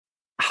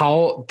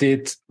How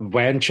did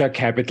venture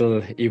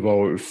capital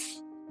evolve?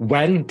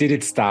 When did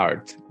it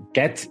start?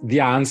 Get the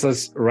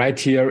answers right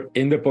here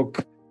in the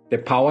book, The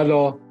Power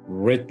Law,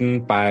 written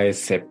by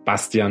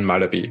Sebastian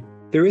Mallaby.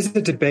 There is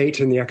a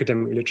debate in the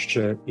academic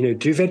literature,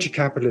 do venture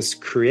capitalists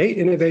create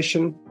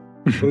innovation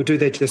or do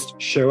they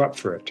just show up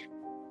for it?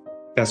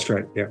 That's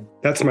right, yeah.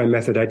 That's my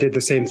method. I did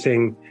the same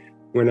thing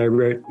when I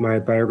wrote my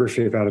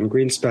biography of Alan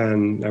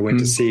Greenspan. I went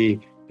to see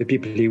the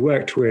people he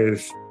worked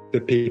with, the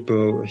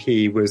people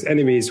he was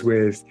enemies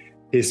with,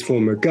 his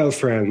former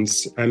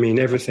girlfriends,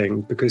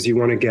 everything, because you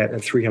want to get a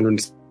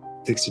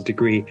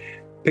 360-degree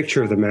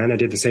picture of the man. I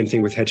did the same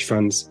thing with hedge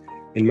funds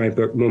in my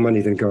book, More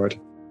Money Than God.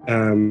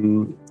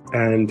 And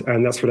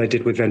that's what I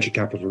did with venture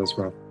capital as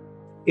well.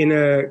 In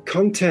a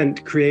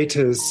content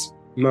creators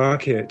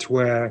market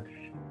where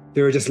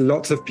there are just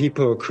lots of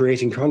people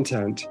creating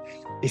content,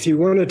 if you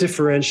want to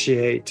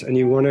differentiate and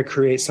you want to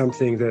create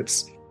something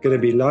that's going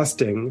to be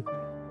lasting,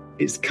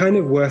 it's kind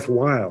of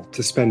worthwhile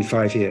to spend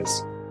 5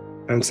 years.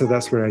 And so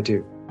that's what I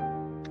do.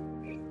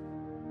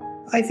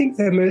 I think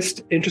the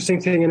most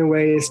interesting thing in a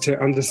way is to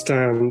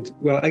understand,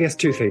 I guess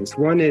two things.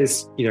 One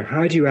is,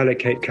 how do you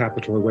allocate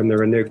capital when there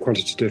are no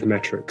quantitative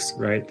metrics,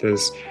 right?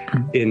 There's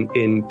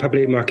in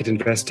public market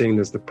investing,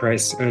 there's the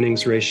price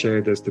earnings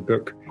ratio, there's the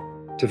book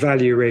to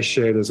value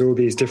ratio, there's all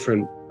these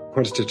different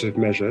quantitative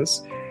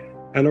measures.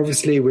 And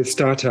obviously with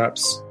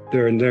startups,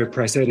 there are no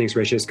price earnings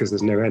ratios because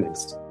there's no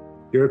earnings.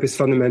 Europe is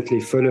fundamentally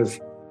full of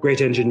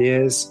great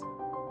engineers,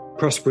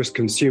 prosperous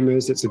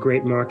consumers. It's a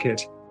great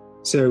market.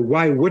 So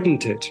why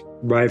wouldn't it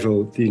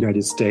rival the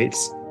United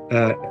States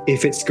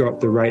if it's got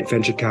the right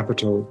venture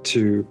capital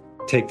to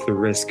take the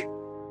risk?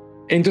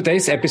 In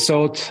today's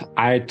episode,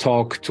 I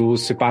talk to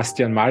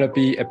Sebastian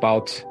Mallaby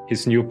about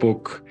his new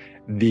book,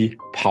 The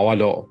Power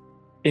Law.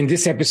 In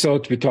this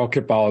episode, we talk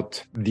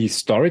about the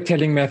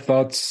storytelling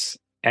methods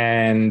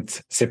and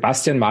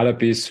Sebastian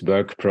Mallaby's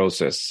work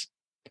process.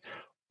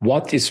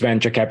 What is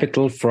venture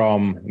capital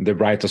from the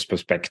writer's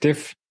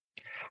perspective?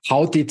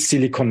 How did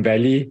Silicon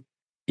Valley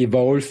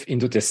evolve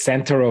into the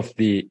center of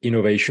the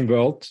innovation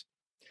world?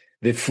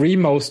 The 3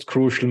 most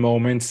crucial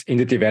moments in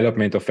the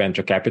development of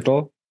venture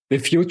capital, the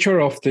future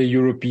of the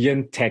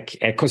European tech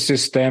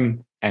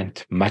ecosystem,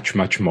 and much,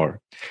 much more.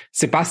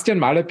 Sebastian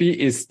Mallaby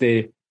is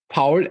the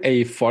Paul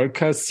A.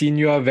 Volcker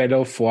Senior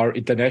Fellow for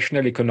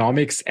International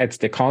Economics at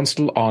the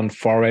Council on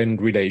Foreign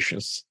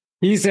Relations.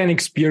 He's an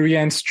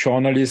experienced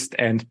journalist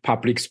and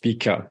public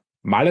speaker.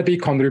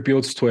 Mallaby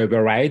contributes to a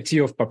variety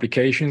of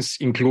publications,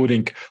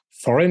 including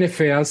Foreign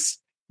Affairs,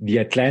 The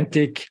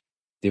Atlantic,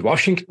 The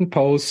Washington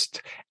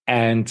Post,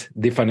 and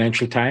The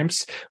Financial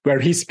Times, where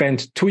he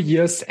spent 2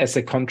 years as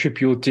a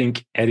contributing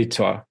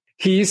editor.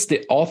 He is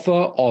the author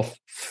of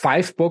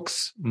 5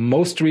 books,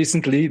 most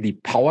recently The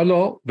Power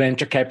Law,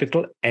 Venture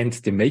Capital, and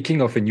The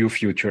Making of a New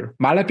Future.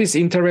 Mallaby's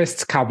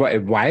interests cover a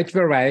wide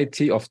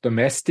variety of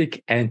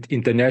domestic and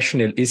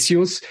international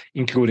issues,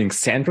 including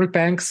central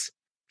banks,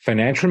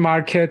 financial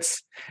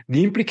markets,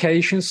 the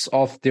implications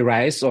of the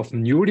rise of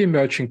newly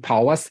emerging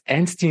powers,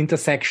 and the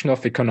intersection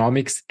of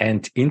economics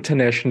and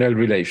international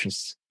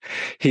relations.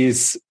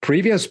 His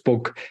previous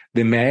book,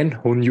 The Man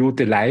Who Knew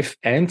the Life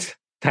and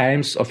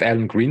Times of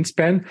Alan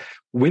Greenspan,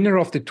 winner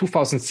of the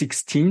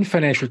 2016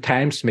 Financial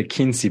Times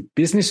McKinsey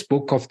Business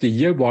Book of the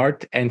Year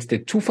Award and the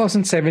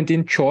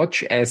 2017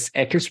 George S.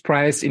 Eccles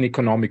Prize in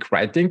Economic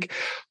Writing,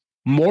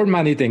 More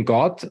Money Than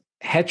God,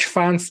 Hedge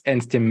Funds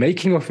and the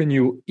Making of a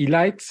New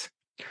Elite,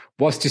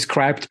 was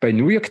described by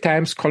New York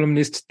Times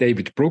columnist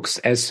David Brooks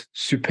as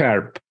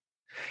superb.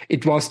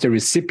 It was the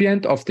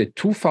recipient of the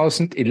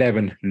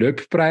 2011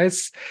 Loeb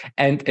Prize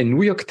and a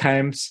New York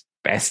Times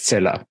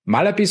bestseller.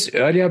 Mallaby's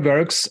earlier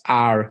works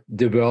are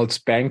The World's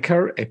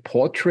Banker, a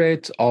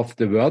portrait of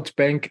the World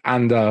Bank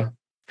under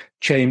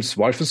James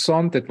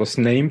Wolferson that was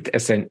named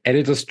as an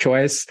editor's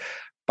choice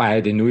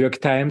by the New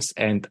York Times,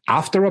 and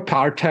After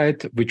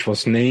Apartheid, which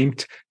was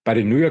named by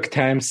the New York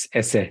Times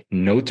as a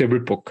notable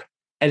book.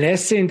 An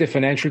essay in the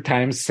Financial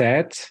Times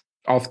said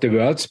of The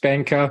World's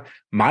Banker,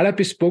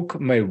 Mallaby's book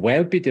may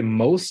well be the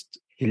most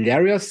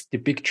hilarious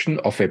depiction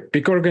of a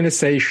big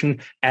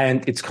organization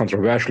and its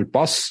controversial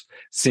boss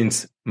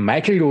since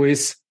Michael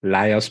Lewis'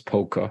 Liar's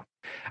Poker.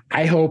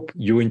 I hope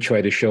you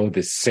enjoy the show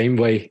the same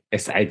way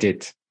as I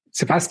did.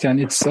 Sebastian,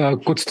 it's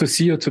good to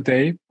see you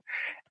today.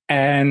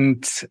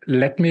 And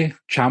let me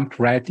jump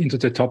right into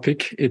the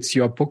topic. It's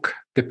your book,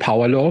 The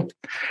Power Law.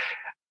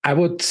 I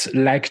would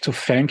like to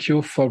thank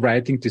you for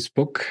writing this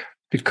book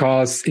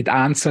because it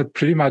answered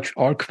pretty much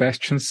all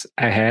questions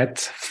I had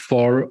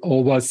for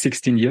over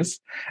 16 years.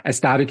 I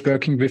started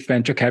working with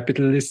venture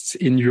capitalists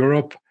in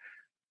Europe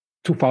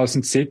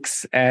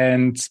 2006,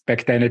 and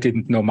back then I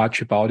didn't know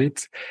much about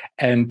it.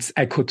 And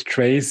I could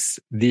trace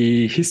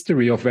the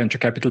history of venture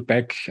capital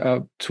back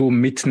to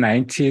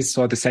mid-90s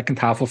or the second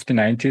half of the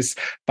 90s,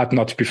 but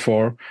not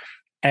before.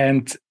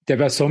 And there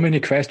were so many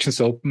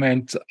questions open,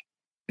 and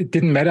it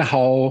didn't matter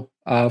how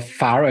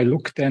far I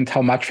looked and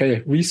how much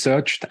I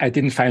researched, I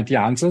didn't find the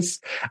answers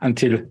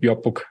until your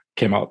book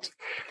came out.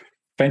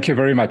 Thank you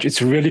very much.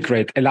 It's really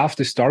great. I love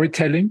the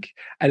storytelling.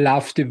 I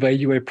love the way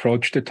you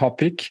approach the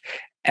topic,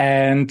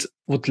 and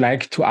would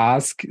like to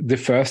ask the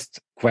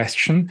first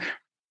question.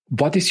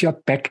 What is your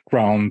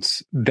background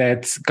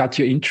that got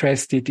you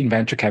interested in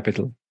venture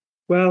capital?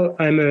 Well,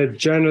 I'm a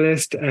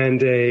journalist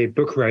and a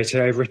book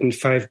writer. I've written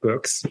 5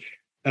 books.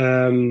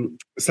 Some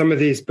of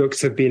these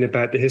books have been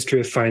about the history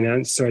of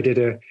finance. So I did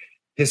a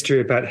history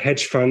about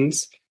hedge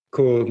funds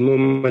called More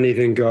Money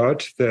Than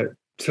God, that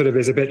sort of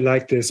is a bit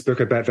like this book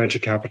about venture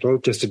capital,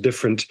 just a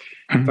different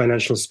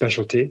financial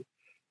specialty.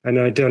 And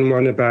I'd done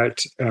one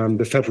about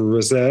the Federal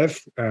Reserve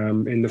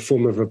in the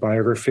form of a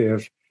biography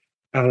of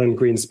Alan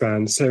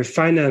Greenspan. So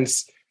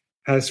finance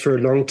has for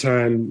a long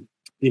time,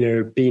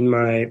 been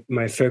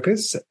my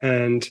focus.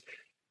 And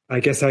I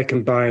guess I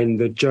combine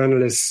the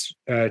journalist's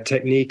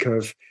technique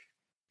of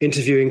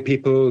interviewing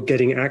people,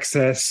 getting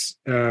access,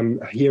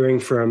 hearing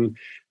from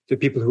the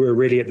people who are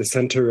really at the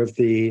center of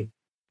the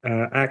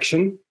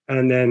action,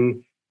 and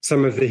then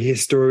some of the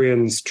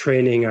historians'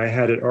 training I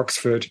had at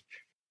Oxford,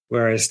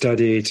 where I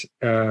studied,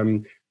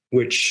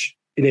 which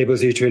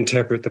enables you to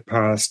interpret the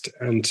past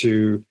and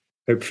to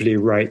hopefully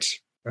write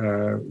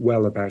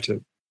well about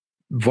it.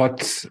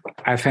 What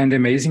I find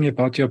amazing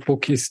about your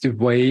book is the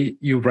way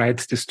you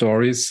write the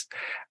stories.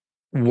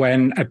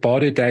 When I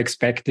bought it, I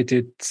expected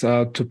it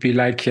to be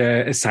like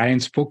a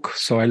science book,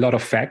 so a lot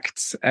of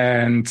facts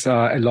and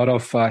a lot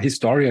of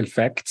historical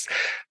facts.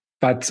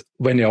 But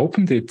when I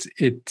opened it,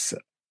 it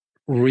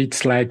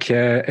reads like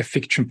a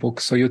fiction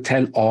book. So you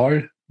tell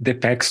all the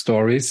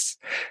backstories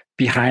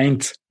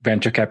behind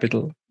venture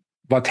capital,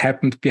 what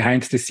happened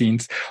behind the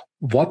scenes.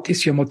 What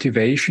is your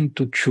motivation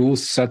to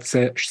choose such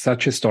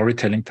a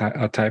storytelling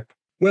type?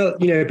 Well,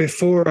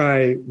 before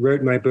I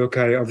wrote my book,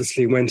 I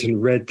obviously went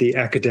and read the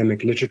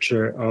academic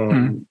literature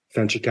on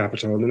venture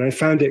capital, and I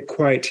found it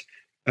quite,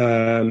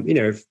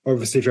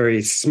 obviously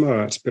very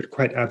smart, but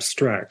quite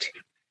abstract.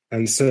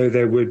 And so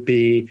there would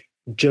be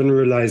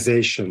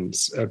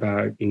generalizations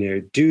about,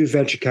 do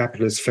venture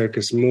capitalists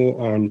focus more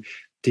on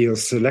deal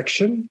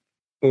selection,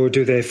 or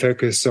do they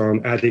focus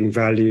on adding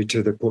value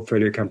to the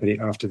portfolio company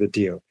after the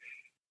deal?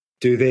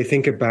 Do they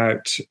think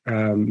about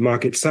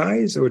market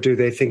size, or do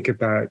they think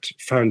about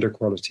founder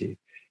quality?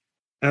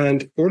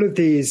 And all of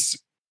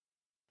these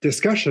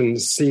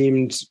discussions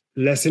seemed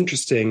less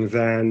interesting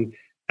than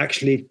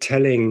actually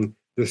telling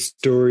the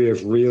story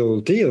of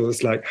real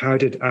deals, like how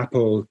did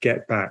Apple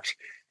get backed?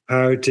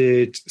 How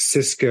did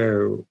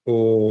Cisco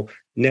or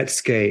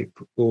Netscape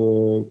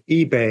or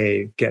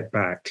eBay get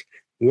backed?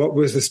 What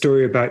was the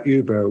story about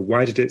Uber?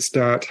 Why did it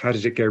start? How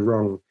did it go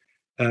wrong?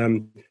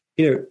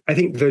 I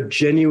think the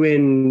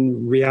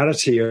genuine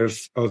reality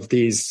of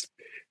these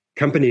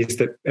companies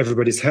that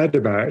everybody's heard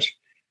about,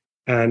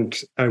 and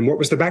what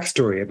was the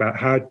backstory about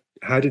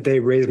how did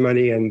they raise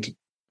money and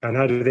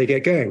how did they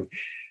get going?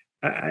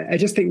 I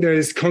just think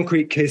those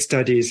concrete case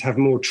studies have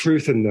more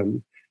truth in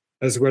them,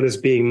 as well as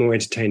being more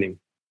entertaining.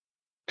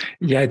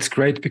 Yeah, it's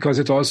great because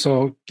it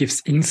also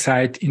gives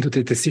insight into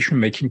the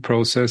decision-making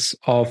process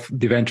of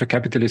the venture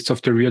capitalists,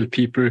 of the real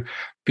people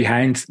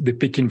behind the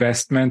big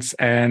investments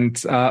and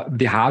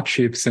the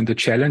hardships and the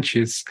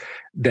challenges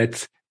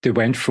that they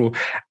went through.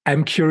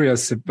 I'm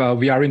curious,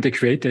 we are in the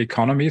creator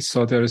economy,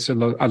 so there is a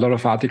lot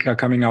of articles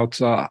coming out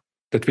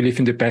that we live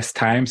in the best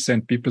times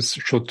and people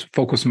should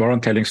focus more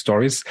on telling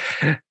stories.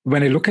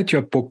 When I look at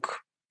your book,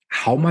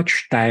 how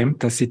much time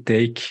does it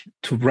take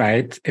to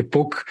write a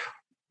book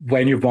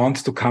when you want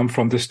to come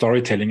from the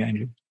storytelling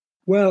angle?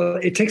 Well,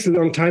 it takes a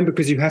long time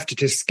because you have to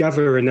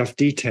discover enough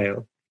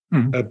detail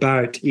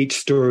about each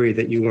story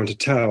that you want to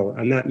tell.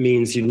 And that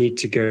means you need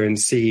to go and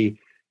see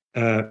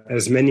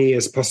as many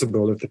as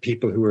possible of the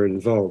people who are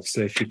involved.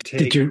 So if you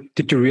take...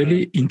 Did you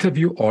really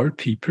interview all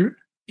people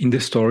in the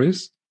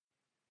stories?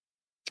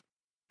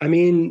 I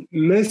mean,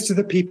 most of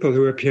the people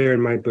who appear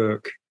in my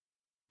book,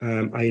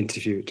 I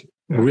interviewed.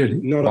 Really?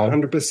 Not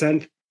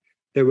 100%.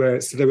 There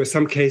were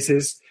some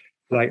cases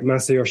like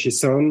Masayoshi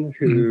Son,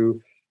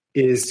 who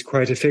is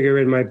quite a figure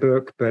in my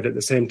book, but at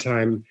the same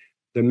time,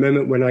 the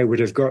moment when I would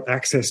have got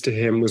access to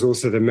him was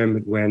also the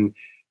moment when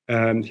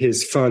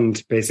his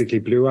fund basically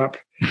blew up.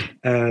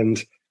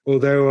 And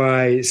although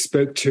I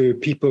spoke to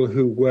people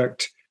who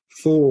worked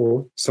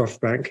for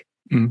SoftBank,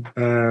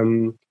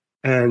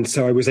 and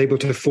so I was able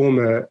to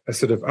form a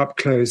sort of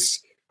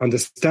up-close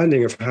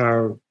understanding of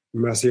how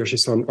Masayoshi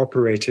Son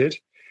operated,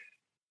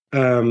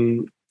 I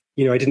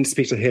didn't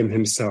speak to him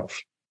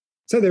himself.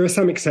 So there are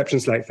some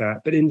exceptions like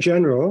that. But in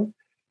general,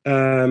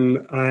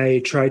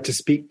 I tried to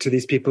speak to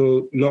these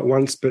people not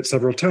once, but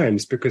several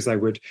times, because I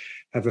would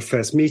have a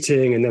first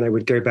meeting and then I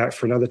would go back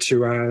for another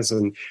 2 hours.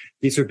 And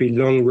these would be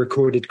long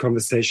recorded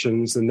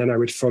conversations. And then I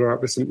would follow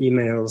up with some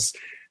emails.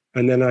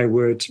 And then I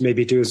would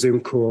maybe do a Zoom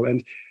call.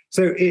 And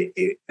so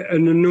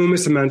an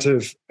enormous amount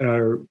of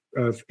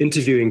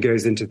interviewing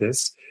goes into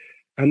this.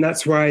 And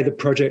that's why the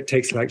project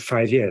takes like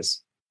 5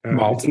 years.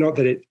 Wow. It's not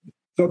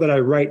that I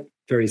write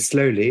very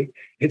slowly.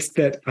 It's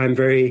that I'm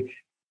very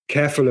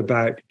careful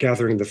about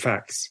gathering the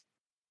facts.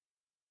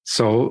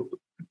 So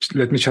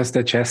let me just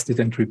digest it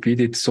and repeat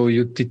it. So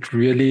you did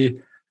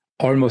really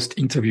almost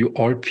interview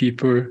all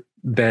people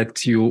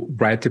that you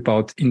write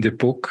about in the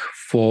book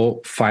for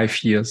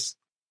 5 years.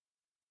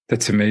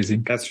 That's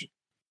amazing.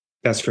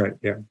 That's right.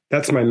 Yeah,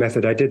 that's my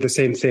method. I did the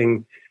same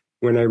thing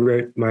when I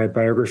wrote my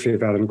biography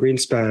of Alan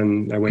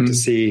Greenspan. I went to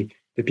see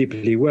the people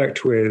he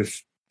worked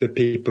with, the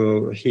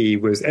people he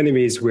was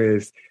enemies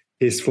with,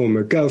 his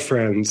former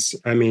girlfriends.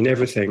 I mean,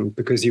 everything,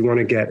 because you want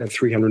to get a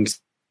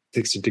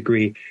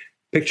 360-degree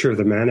picture of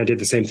the man. I did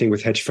the same thing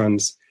with hedge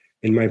funds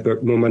in my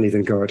book, More Money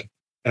Than God.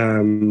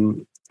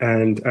 And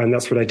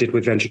that's what I did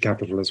with venture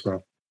capital as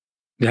well.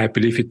 Yeah, I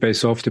believe it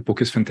pays off. The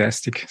book is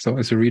fantastic. So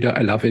as a reader,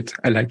 I love it.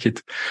 I like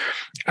it.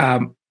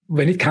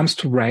 When it comes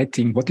to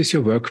writing, what is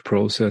your work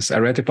process? I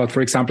read about,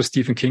 for example,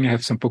 Stephen King. I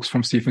have some books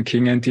from Stephen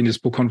King, and in his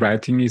book on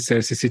writing, he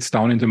says he sits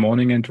down in the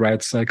morning and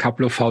writes a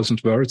couple of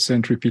thousand words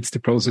and repeats the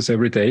process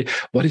every day.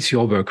 What is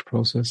your work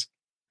process?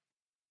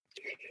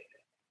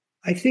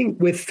 I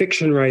think with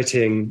fiction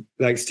writing,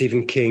 like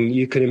Stephen King,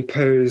 you can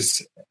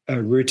impose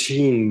a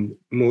routine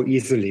more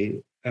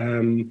easily.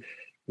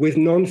 With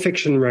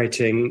nonfiction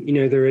writing,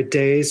 there are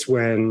days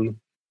when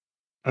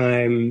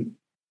I'm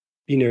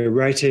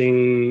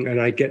writing and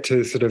I get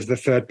to sort of the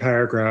third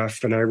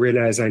paragraph and I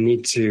realize I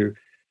need to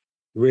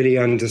really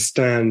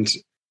understand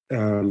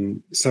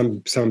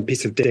some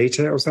piece of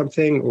data or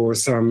something, or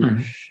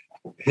some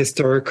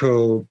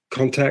historical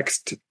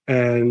context.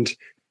 And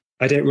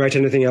I don't write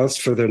anything else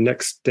for the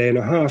next day and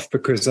a half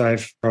because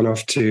I've gone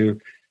off to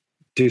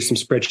do some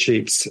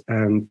spreadsheets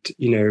and,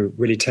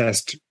 really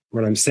test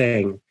what I'm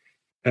saying.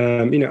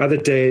 Other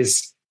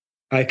days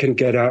I can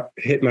get up,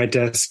 hit my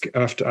desk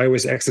after I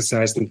always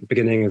exercise at the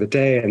beginning of the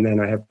day, and then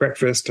I have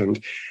breakfast and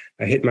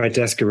I hit my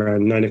desk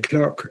around 9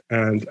 o'clock,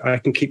 and I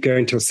can keep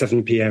going till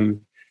 7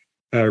 p.m.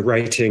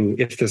 Writing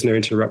if there's no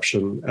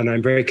interruption. And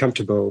I'm very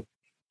comfortable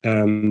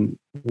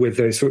with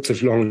those sorts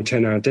of long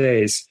 10-hour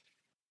days.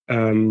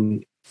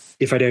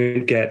 If I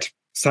don't get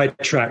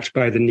sidetracked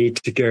by the need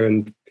to go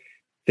and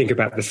think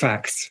about the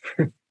facts.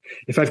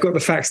 If I've got the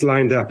facts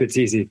lined up, it's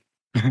easy.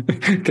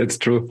 That's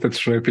true.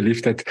 I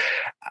believe that.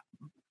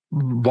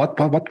 What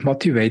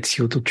motivates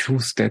you to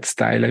choose that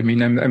style? I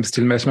mean, I'm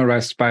still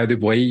mesmerized by the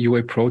way you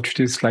approach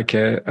this, like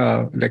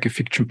a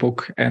fiction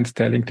book and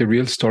telling the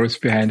real stories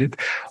behind it.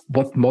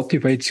 What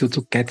motivates you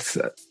to get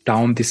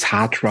down this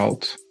hard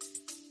route?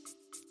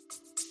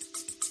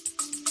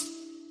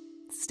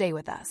 Stay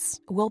with us.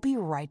 We'll be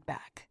right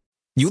back.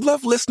 You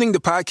love listening to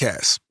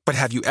podcasts, but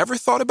have you ever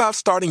thought about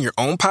starting your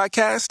own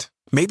podcast?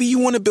 Maybe you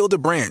want to build a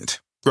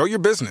brand, grow your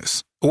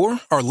business, or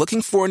are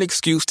looking for an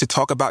excuse to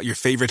talk about your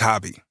favorite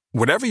hobby.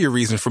 Whatever your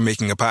reason for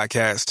making a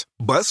podcast,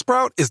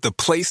 Buzzsprout is the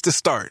place to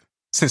start.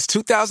 Since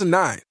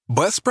 2009,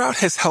 Buzzsprout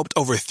has helped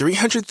over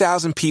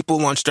 300,000 people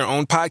launch their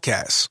own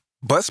podcasts.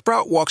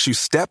 Buzzsprout walks you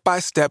step by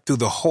step through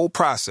the whole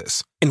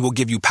process and will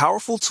give you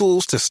powerful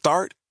tools to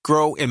start,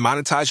 grow, and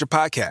monetize your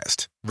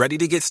podcast. Ready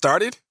to get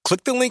started?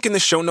 Click the link in the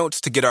show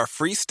notes to get our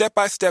free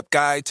step-by-step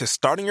guide to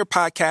starting your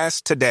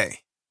podcast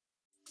today.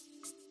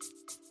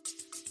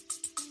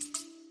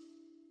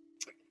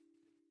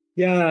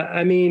 Yeah,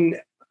 I mean,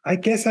 I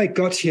guess I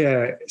got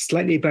here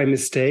slightly by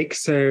mistake.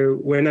 So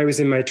when I was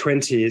in my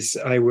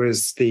 20s, I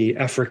was the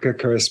Africa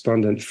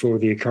correspondent for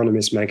The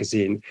Economist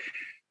magazine.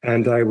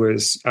 And I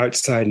was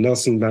outside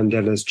Nelson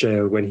Mandela's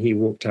jail when he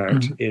walked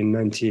out in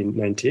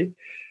 1990.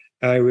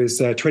 I was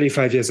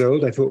 25 years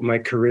old. I thought my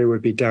career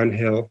would be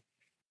downhill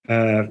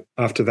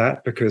after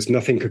that because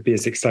nothing could be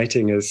as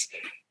exciting as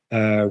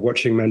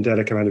watching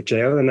Mandela come out of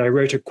jail. And I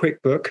wrote a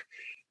quick book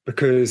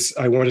because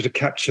I wanted to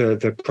capture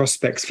the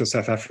prospects for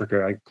South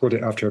Africa. I called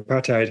it After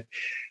Apartheid.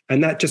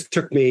 And that just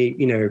took me,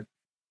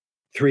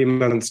 3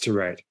 months to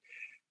write.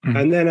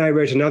 And then I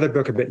wrote another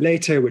book a bit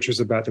later, which was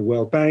about the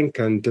World Bank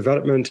and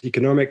development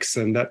economics.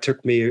 And that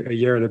took me a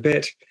year and a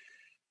bit.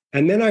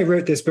 And then I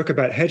wrote this book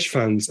about hedge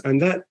funds.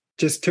 And that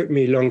just took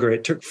me longer.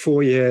 It took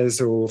 4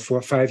 years or 4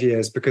 or 5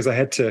 years because I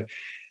had to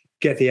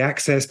get the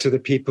access to the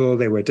people.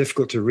 They were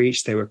difficult to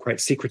reach. They were quite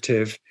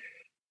secretive.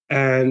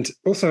 And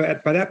also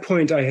by that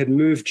point, I had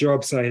moved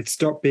jobs. I had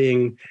stopped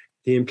being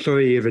the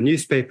employee of a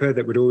newspaper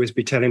that would always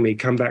be telling me,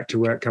 come back to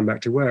work, come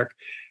back to work.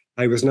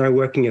 I was now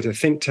working at a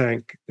think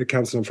tank, the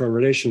Council on Foreign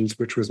Relations,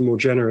 which was more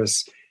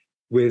generous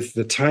with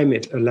the time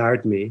it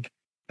allowed me.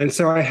 And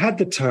so I had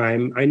the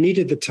time, I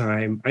needed the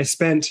time. I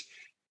spent,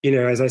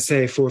 as I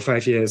say, 4 or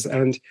 5 years.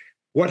 And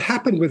what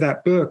happened with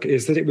that book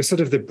is that it was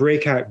sort of the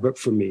breakout book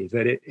for me,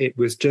 that it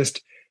was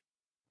just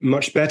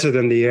much better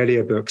than the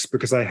earlier books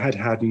because I had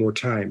had more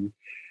time.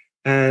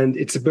 And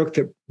it's a book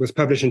that was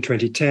published in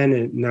 2010,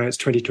 and now it's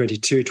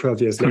 2022,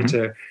 12 years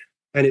later.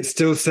 And it's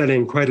still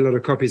selling quite a lot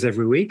of copies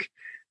every week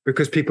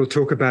because people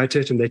talk about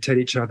it and they tell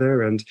each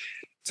other. And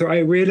so I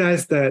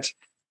realized that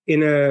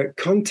in a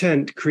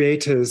content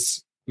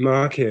creators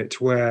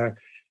market where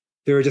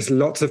there are just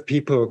lots of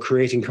people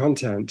creating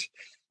content,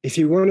 if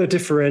you want to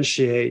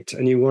differentiate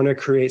and you want to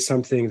create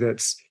something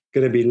that's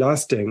going to be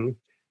lasting,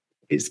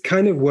 it's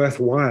kind of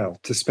worthwhile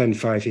to spend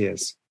 5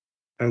 years.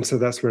 And so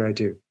that's what I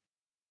do.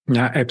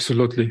 Yeah,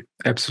 absolutely.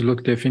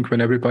 Absolutely. I think when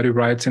everybody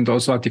writes and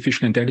also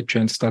artificial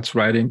intelligence starts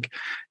writing,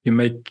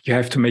 you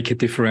have to make a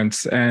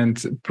difference.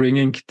 And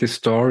bringing the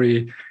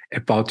story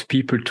about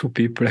people to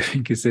people, I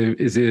think is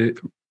a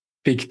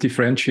big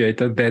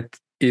differentiator that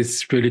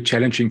is really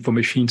challenging for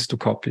machines to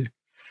copy.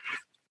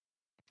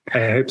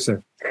 I hope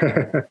so.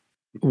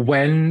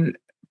 When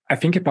I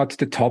think about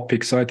the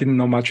topic, so I didn't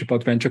know much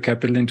about venture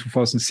capital in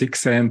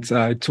 2006, and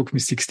it took me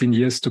 16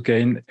 years to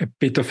gain a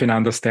bit of an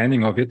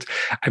understanding of it.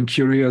 I'm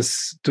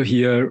curious to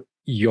hear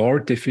your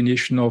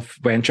definition of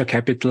venture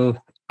capital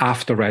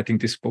after writing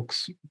these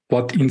books.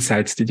 What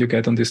insights did you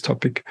get on this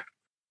topic?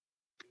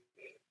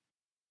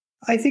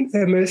 I think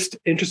the most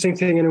interesting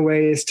thing in a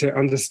way is to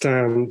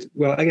understand,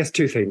 well, I guess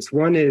two things.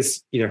 One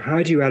is,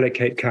 how do you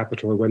allocate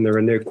capital when there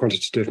are no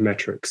quantitative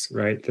metrics,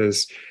 right?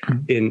 There's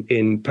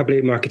in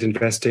public market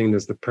investing,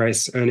 there's the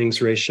price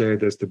earnings ratio,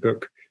 there's the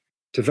book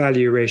to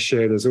value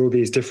ratio, there's all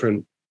these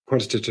different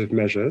quantitative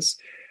measures.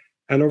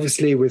 And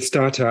obviously with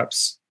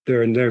startups,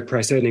 there are no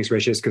price earnings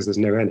ratios because there's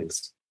no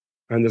earnings.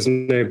 And there's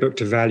no book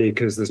to value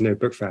because there's no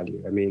book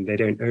value. I mean, they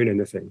don't own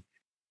anything.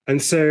 And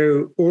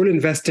so all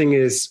investing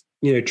is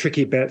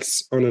tricky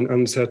bets on an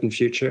uncertain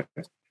future.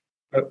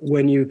 But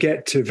when you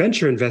get to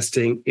venture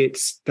investing,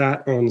 it's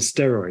that on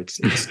steroids.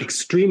 It's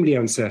extremely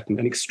uncertain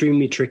and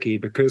extremely tricky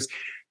because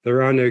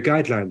there are no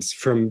guidelines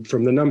from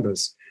the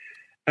numbers.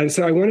 And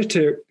so I wanted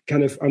to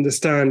kind of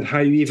understand how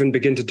you even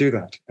begin to do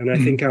that. And I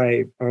think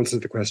I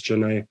answered the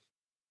question.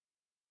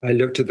 I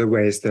looked at the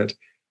ways that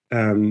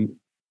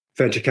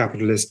venture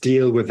capitalists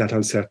deal with that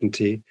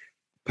uncertainty.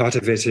 Part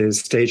of it is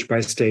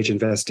stage-by-stage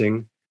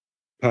investing.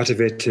 Part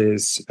of it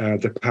is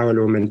the power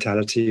law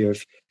mentality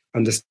of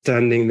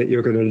understanding that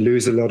you're going to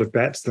lose a lot of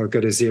bets. They'll go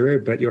to zero,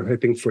 but you're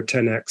hoping for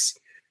 10x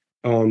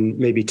on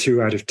maybe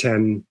 2 out of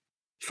 10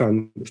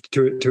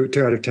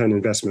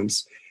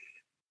 investments.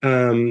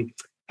 And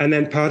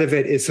then part of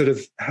it is sort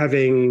of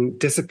having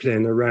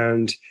discipline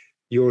around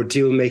your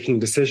deal-making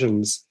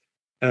decisions.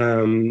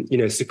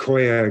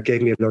 Sequoia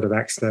gave me a lot of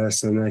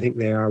access, and I think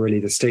they are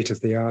really the state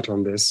of the art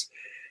on this.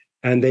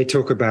 And they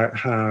talk about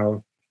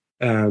how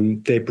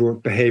they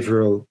brought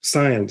behavioral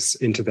science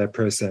into their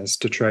process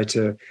to try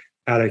to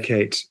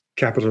allocate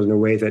capital in a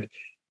way that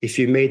if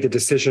you made the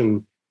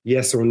decision,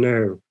 yes or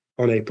no,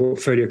 on a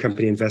portfolio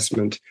company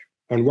investment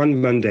on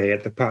one Monday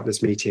at the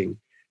partners meeting,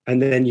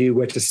 and then you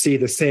were to see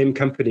the same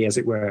company, as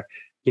it were,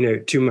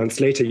 2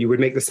 months later, you would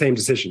make the same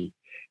decision.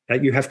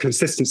 You have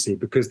consistency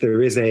because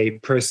there is a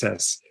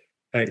process.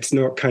 It's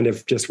not kind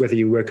of just whether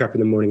you woke up in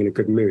the morning in a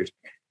good mood.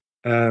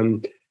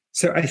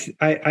 So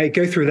I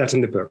go through that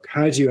in the book.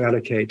 How do you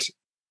allocate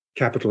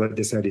capital at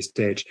this early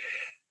stage?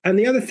 And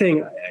the other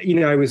thing,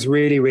 I was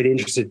really, really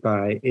interested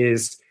by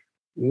is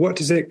what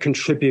does it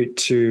contribute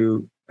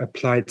to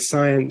applied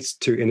science,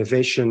 to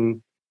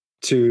innovation,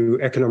 to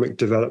economic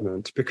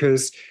development?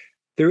 Because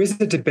there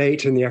is a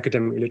debate in the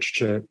academic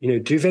literature,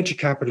 do venture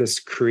capitalists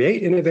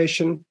create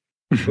innovation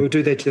or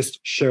do they just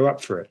show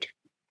up for it?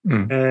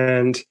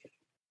 And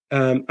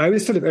I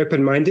was sort of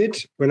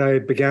open-minded when I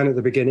began at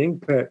the beginning,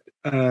 but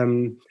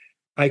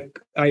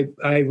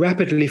I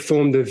rapidly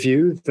formed the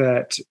view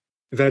that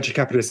venture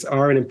capitalists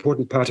are an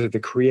important part of the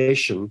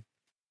creation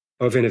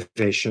of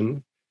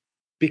innovation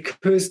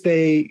because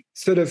they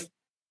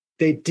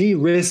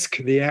de-risk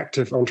the act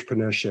of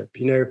entrepreneurship.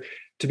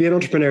 To be an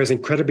entrepreneur is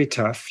incredibly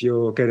tough.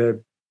 You're going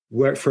to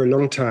work for a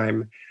long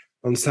time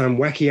on some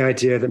wacky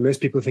idea that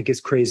most people think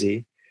is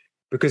crazy,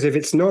 because if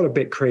it's not a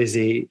bit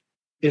crazy,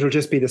 it'll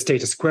just be the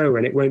status quo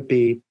and it won't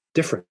be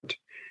different.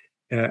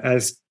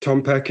 As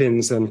Tom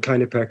Perkins and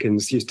Kleiner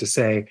Perkins used to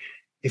say,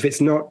 if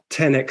it's not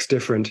 10x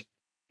different,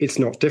 it's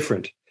not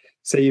different.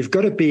 So you've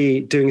got to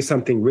be doing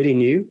something really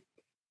new,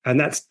 and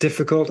that's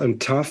difficult and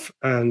tough,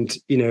 and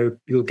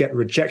you'll get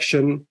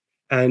rejection,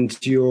 and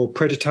your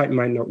prototype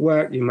might not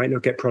work, you might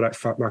not get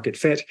product market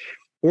fit.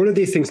 All of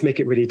these things make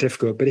it really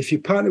difficult. But if you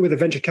partner with a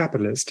venture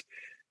capitalist,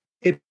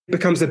 it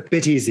becomes a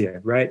bit easier,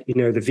 right? The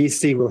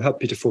VC will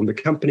help you to form the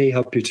company,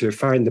 help you to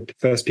find the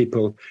first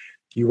people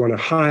you want to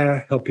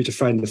hire, help you to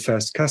find the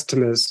first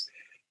customers.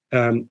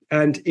 And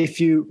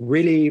if you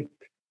really,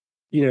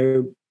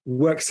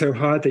 work so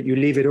hard that you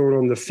leave it all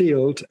on the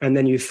field and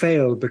then you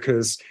fail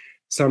because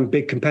some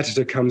big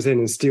competitor comes in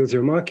and steals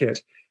your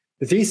market,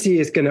 the VC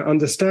is going to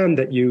understand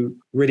that you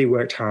really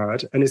worked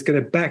hard and is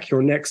going to back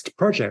your next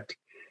project.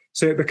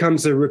 So it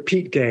becomes a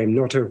repeat game,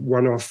 not a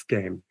one-off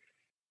game.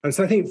 And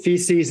so I think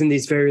VCs in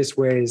these various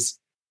ways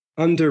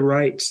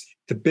underwrite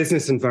the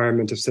business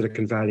environment of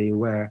Silicon Valley,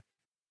 where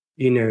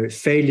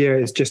failure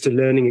is just a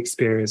learning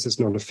experience. It's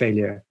not a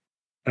failure.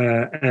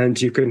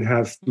 And you can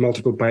have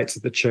multiple bites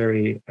of the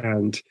cherry.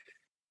 And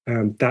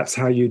that's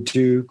how you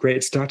do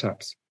great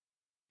startups.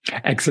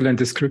 Excellent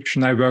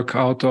description. I work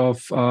out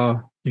of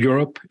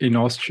Europe, in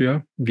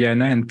Austria,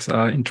 Vienna, and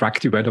in drug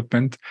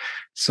development.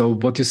 So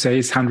what you say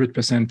is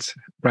 100%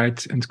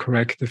 right and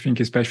correct. I think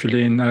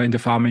especially in the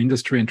pharma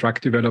industry and drug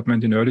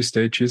development in early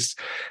stages,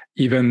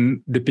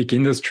 even the big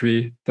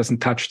industry doesn't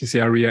touch this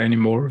area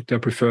anymore. Their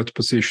preferred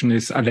position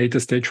is a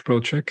later stage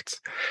project.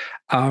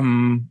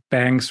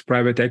 Banks,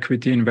 private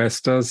equity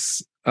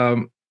investors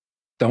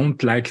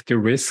don't like the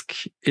risk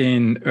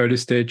in early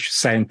stage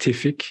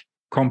scientific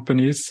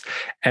companies,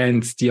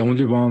 and the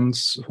only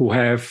ones who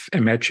have a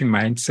matching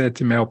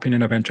mindset, in my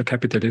opinion, are venture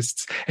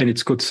capitalists. And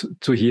it's good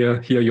to hear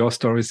your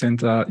stories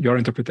and your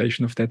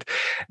interpretation of that.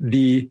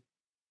 The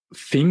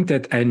thing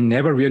that I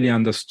never really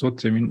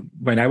understood, I mean,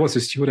 when I was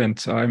a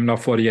student, I'm now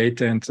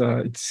 48 and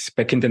it's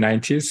back in the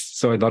 90s.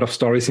 So a lot of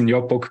stories in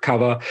your book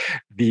cover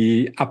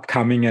the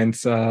upcoming and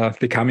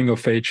the coming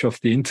of age of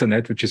the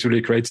internet, which is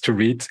really great to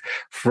read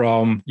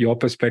from your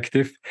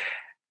perspective.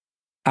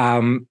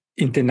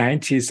 In the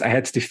 90s, I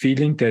had the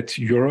feeling that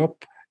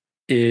Europe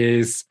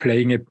is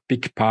playing a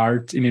big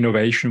part in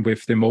innovation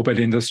with the mobile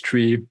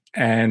industry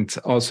and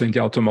also in the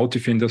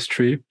automotive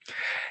industry.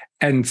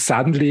 And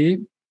suddenly,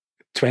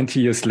 20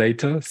 years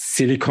later,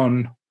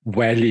 Silicon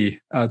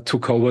Valley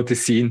took over the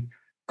scene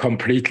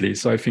completely.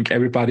 So I think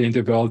everybody in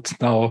the world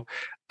now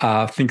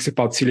thinks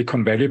about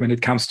Silicon Valley when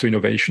it comes to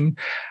innovation.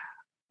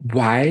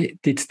 Why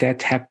did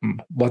that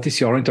happen? What is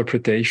your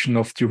interpretation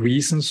of the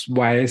reasons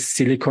why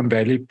Silicon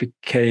Valley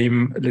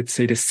became, let's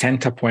say, the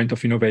center point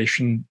of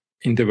innovation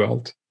in the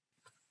world?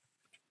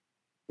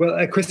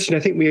 Well, Christian, I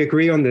think we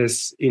agree on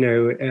this.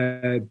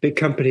 Big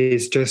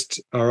companies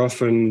just are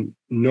often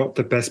not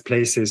the best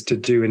places to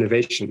do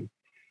innovation.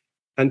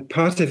 And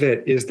part of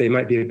it is they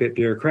might be a bit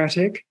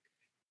bureaucratic,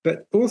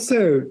 but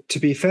also, to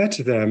be fair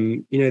to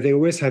them, they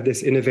always have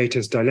this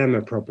innovator's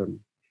dilemma problem,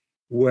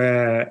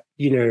 where,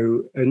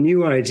 a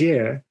new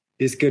idea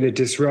is going to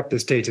disrupt the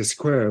status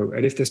quo.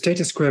 And if the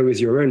status quo is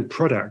your own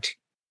product,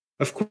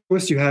 of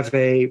course, you have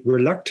a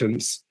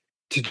reluctance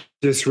to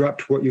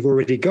disrupt what you've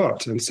already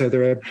got. And so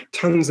there are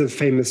tons of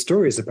famous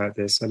stories about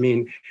this. I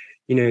mean,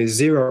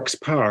 Xerox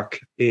PARC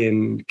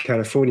in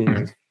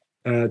California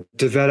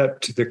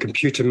developed the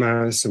computer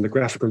mouse and the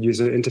graphical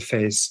user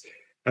interface.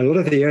 And a lot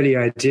of the early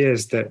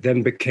ideas that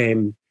then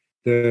became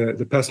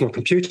the personal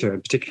computer,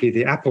 particularly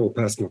the Apple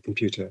personal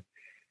computer.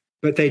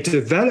 But they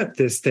developed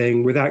this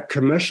thing without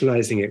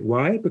commercializing it.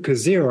 Why?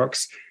 Because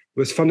Xerox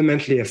was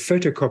fundamentally a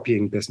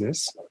photocopying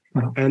business,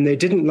 and they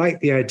didn't like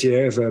the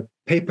idea of a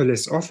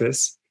paperless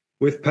office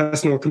with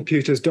personal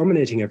computers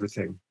dominating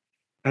everything.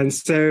 And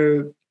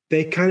so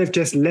they kind of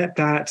just let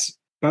that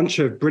bunch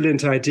of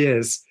brilliant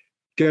ideas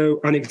go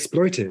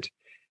unexploited.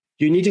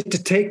 You needed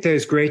to take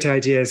those great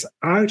ideas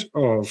out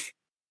of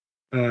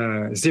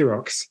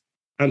Xerox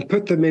and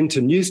put them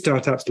into new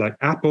startups like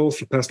Apple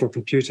for personal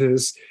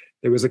computers.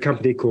 There was a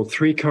company called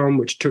 3Com,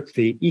 which took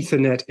the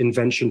Ethernet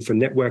invention for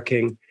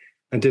networking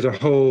and did a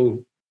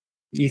whole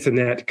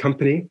Ethernet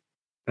company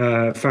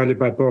founded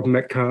by Bob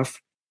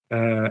Metcalfe,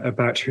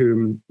 after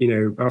whom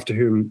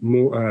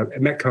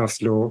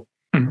Metcalfe's law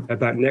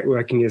about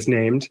networking is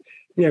named.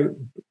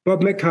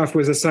 Bob Metcalfe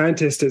was a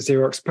scientist at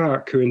Xerox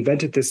PARC who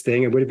invented this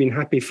thing and would have been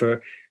happy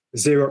for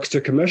Xerox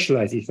to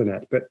commercialize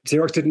Ethernet, but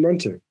Xerox didn't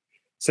want to.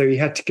 So he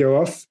had to go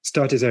off,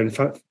 start his own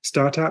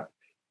startup,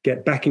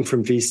 get backing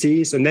from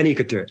VCs, and then he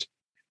could do it.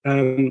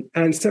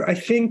 And so I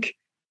think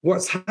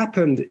what's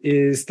happened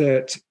is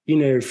that,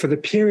 for the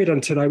period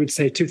until I would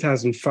say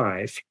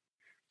 2005,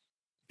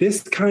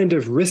 this kind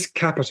of risk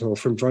capital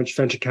from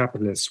venture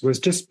capitalists was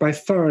just by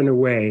far and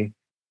away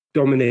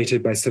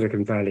dominated by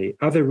Silicon Valley.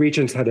 Other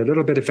regions had a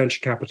little bit of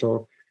venture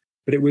capital,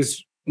 but it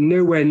was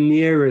nowhere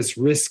near as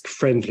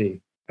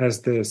risk-friendly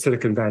as the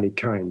Silicon Valley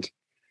kind.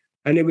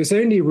 And it was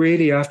only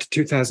really after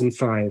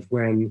 2005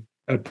 when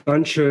a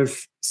bunch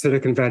of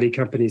Silicon Valley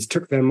companies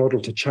took their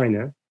model to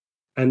China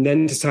and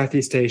then to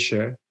Southeast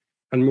Asia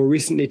and more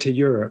recently to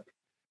Europe,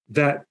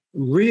 that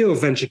real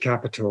venture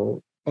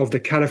capital of the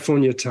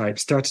California type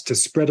started to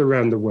spread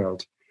around the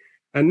world.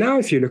 And now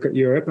if you look at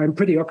Europe, I'm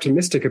pretty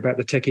optimistic about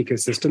the tech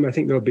ecosystem. I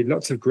think there'll be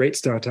lots of great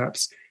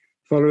startups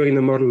following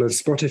the model of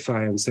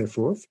Spotify and so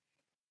forth,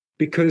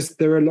 because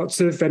there are lots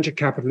of venture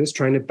capitalists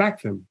trying to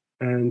back them.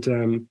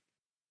 And,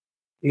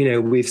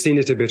 we've seen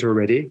it a bit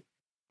already.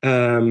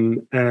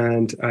 And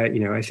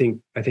I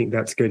think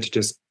that's going to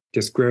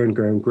just grow and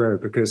grow and grow,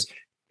 because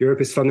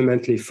Europe is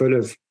fundamentally full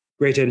of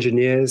great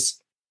engineers,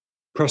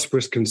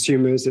 prosperous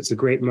consumers. It's a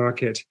great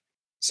market.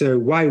 So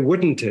why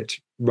wouldn't it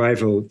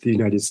rival the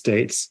United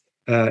States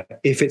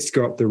if it's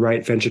got the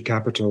right venture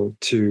capital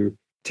to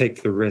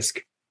take the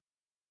risk?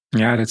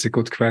 Yeah, that's a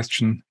good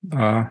question.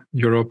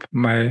 Europe,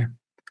 my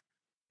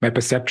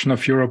perception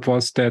of Europe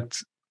was that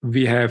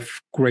we have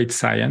great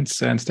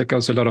science and there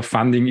goes a lot of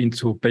funding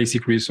into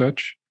basic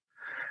research.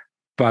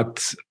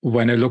 But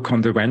when I look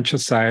on the venture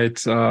side,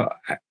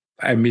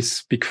 I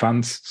miss big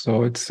funds.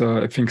 So it's,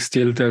 I think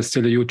there's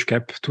still a huge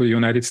gap to the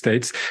United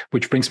States,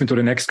 which brings me to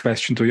the next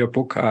question to your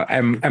book.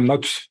 I'm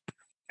not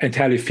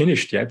entirely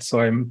finished yet, so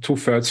I'm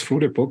 2/3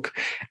 through the book.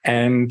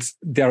 And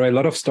there are a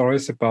lot of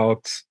stories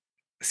about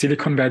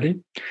Silicon Valley,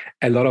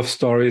 a lot of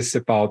stories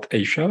about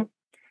Asia.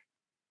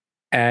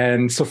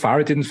 And so far,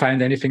 I didn't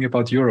find anything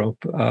about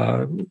Europe.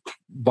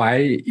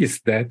 Why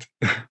is that?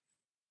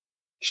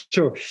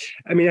 Sure.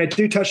 I mean, I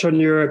do touch on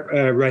Europe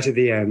right at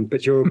the end,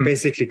 but you're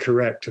basically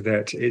correct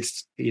that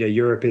it's,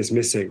 Europe is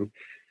missing.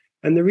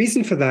 And the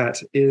reason for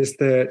that is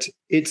that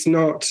it's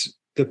not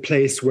the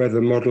place where the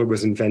model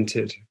was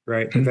invented,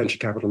 right? The venture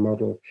capital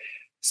model.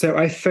 So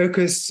I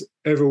focus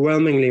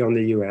overwhelmingly on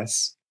the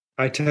US.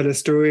 I tell a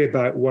story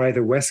about why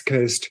the West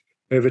Coast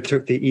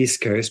overtook the East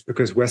Coast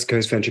because West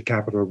Coast venture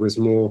capital was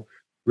more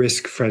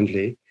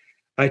risk-friendly.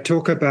 I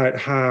talk about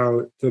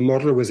how the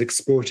model was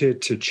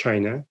exported to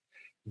China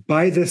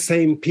by the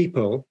same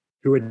people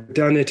who had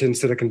done it in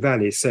Silicon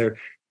Valley. So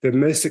the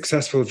most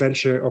successful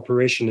venture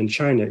operation in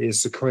China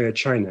is Sequoia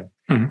China,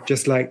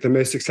 just like the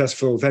most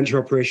successful venture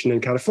operation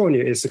in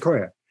California is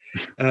Sequoia.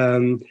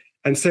 And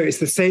so it's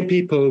the same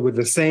people with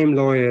the same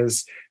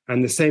lawyers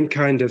and the same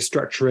kind of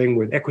structuring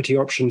with equity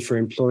option for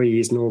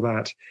employees and all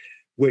that,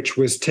 which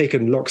was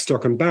taken lock,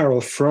 stock, and barrel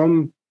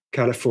from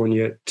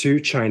California to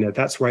China.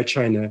 That's why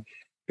China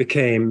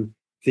became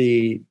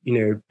the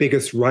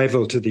biggest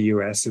rival to the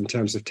US in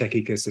terms of tech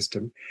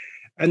ecosystem.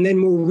 And then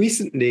more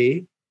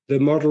recently, the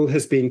model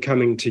has been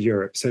coming to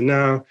Europe. So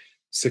now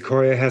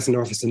Sequoia has an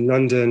office in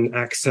London,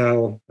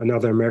 Accel,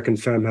 another American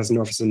firm, has an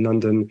office in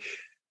London,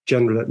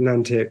 General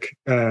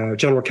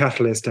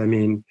Catalyst,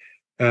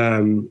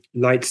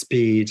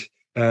 Lightspeed.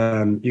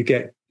 You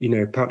get,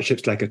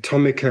 partnerships like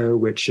Atomico,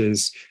 which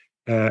is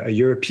a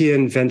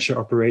European venture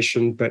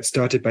operation, but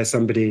started by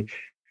somebody,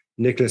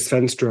 Nicholas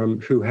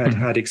Fenstrom, who had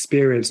had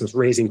experience of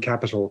raising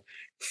capital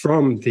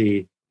from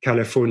the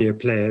California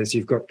players.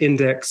 You've got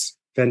Index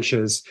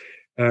Ventures,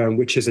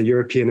 which is a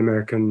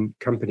European-American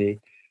company.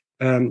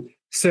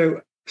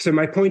 So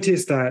my point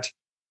is that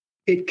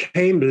it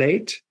came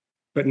late,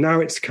 but now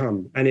it's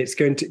come, and it's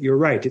going to, you're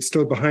right, it's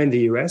still behind the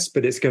US,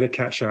 but it's going to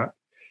catch up.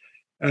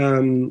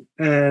 And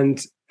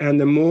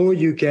the more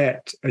you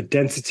get a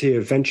density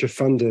of venture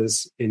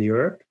funders in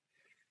Europe,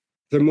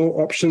 the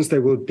more options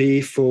there will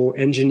be for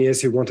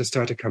engineers who want to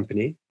start a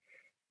company.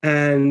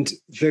 And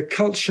the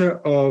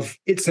culture of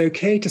it's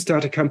okay to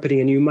start a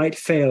company and you might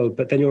fail,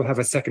 but then you'll have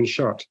a second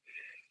shot,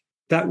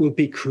 that will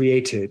be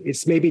created.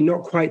 It's maybe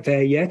not quite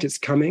there yet. It's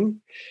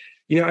coming.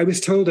 I was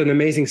told an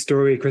amazing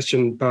story,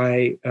 Christian,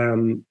 by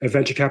a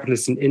venture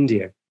capitalist in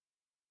India.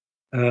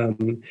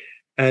 And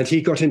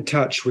he got in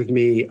touch with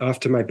me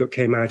after my book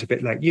came out, a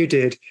bit like you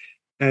did.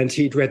 And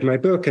he'd read my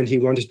book and he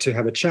wanted to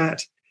have a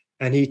chat.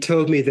 And he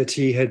told me that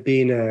he had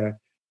been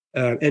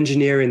an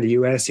engineer in the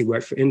US. He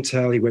worked for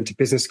Intel. He went to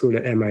business school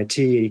at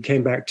MIT. He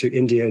came back to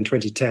India in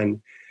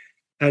 2010.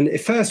 And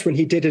at first, when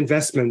he did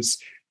investments,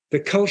 the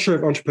culture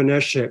of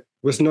entrepreneurship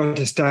was not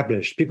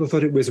established. People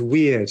thought it was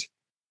weird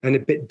and a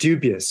bit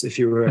dubious if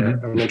you were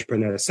an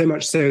entrepreneur. So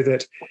much so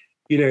that,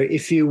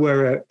 if you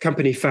were a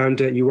company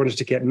founder, you wanted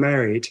to get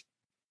married,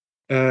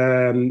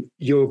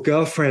 your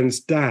girlfriend's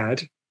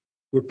dad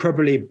would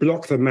probably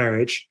block the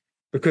marriage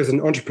because an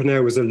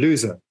entrepreneur was a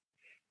loser.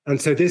 And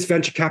so this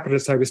venture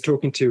capitalist I was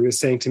talking to was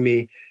saying to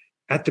me,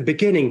 at the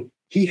beginning,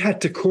 he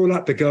had to call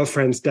up the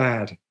girlfriend's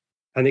dad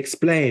and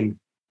explain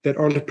that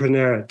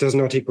entrepreneur does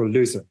not equal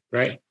loser,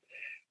 right?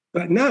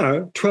 But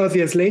now, 12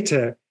 years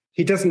later,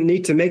 he doesn't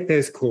need to make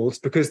those calls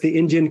because the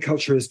Indian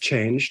culture has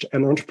changed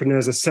and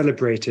entrepreneurs are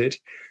celebrated.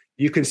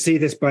 You can see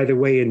this, by the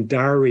way, in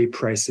dowry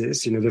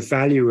prices. The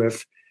value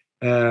of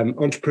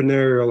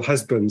entrepreneurial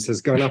husbands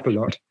has gone up a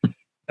lot.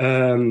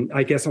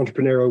 I guess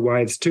entrepreneurial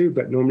wives too,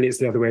 but normally it's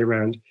the other way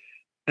around.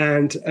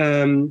 And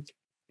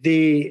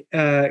the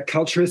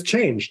culture has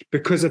changed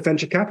because of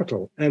venture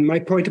capital. And my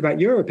point about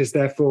Europe is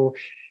therefore,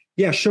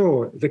 yeah,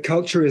 sure, the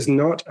culture is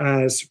not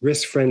as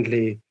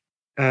risk-friendly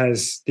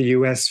as the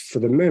US for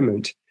the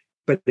moment,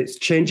 but it's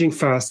changing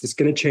fast. It's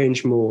going to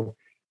change more.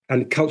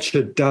 And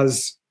culture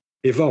does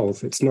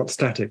evolve. It's not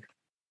static.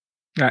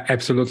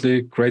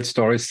 Absolutely great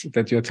stories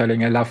that you're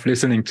telling. I love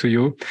listening to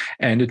you.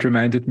 And it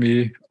reminded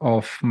me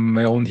of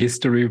my own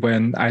history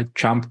when I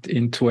jumped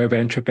into a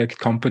venture-backed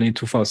company in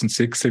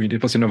 2006.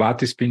 It was a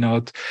Novartis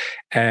spin-out.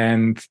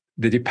 And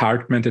the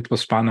department that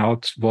was spun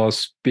out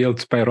was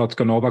built by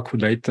Rutger Novak, who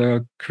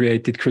later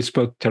created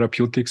CRISPR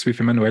Therapeutics with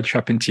Emmanuel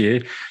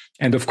Charpentier.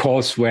 And of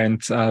course,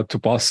 went to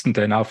Boston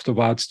then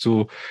afterwards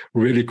to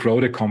really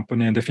grow the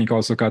company. And I think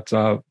also got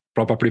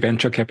probably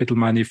venture capital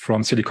money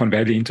from Silicon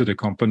Valley into the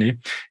company.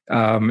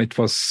 It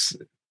was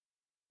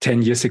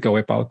 10 years ago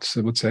about, I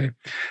would say.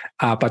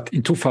 But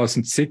in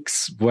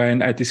 2006,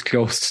 when I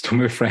disclosed to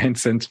my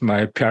friends and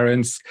my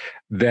parents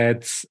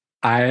that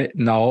I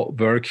now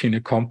work in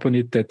a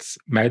company that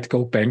might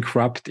go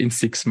bankrupt in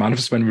 6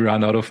 months when we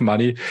run out of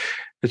money,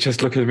 they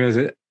just looked at me and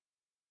said,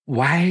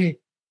 why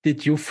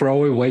did you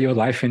throw away your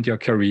life and your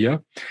career?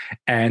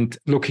 And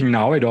looking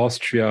now at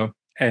Austria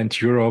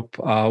and Europe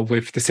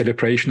with the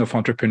celebration of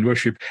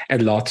entrepreneurship, a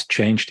lot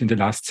changed in the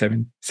last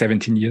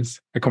 17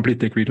 years. I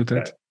completely agree to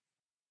that.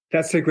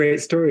 That's a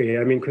great story.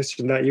 I mean,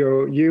 Christian, that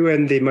you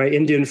and my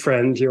Indian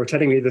friend, you're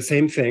telling me the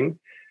same thing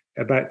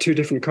about two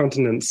different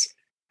continents.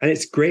 And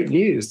it's great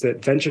news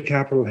that venture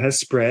capital has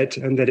spread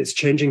and that it's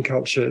changing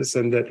cultures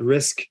and that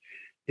risk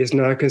is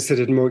now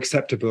considered more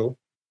acceptable.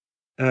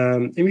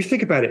 And if you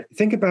think about it,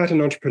 think about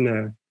an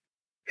entrepreneur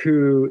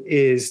who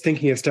is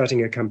thinking of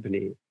starting a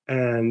company.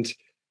 And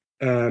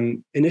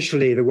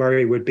initially, the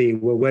worry would be,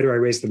 well, where do I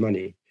raise the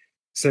money?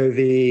 So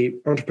the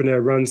entrepreneur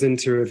runs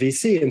into a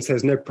VC and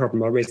says, no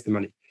problem, I'll raise the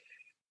money.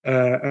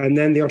 And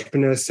then the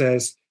entrepreneur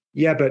says,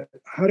 yeah, but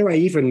how do I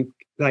even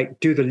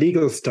do the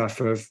legal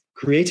stuff of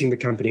creating the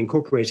company,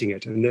 incorporating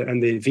it? And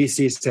the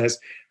VC says,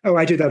 oh,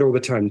 I do that all the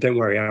time. Don't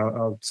worry,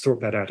 I'll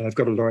sort that out. I've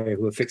got a lawyer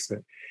who will fix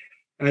it.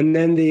 And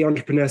then the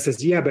entrepreneur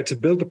says, yeah, but to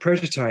build the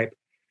prototype,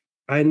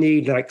 I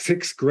need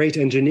 6 great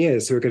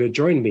engineers who are going to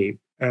join me,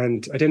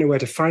 and I don't know where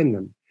to find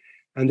them.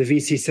 And the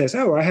VC says,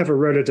 oh, I have a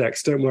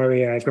Rolodex. Don't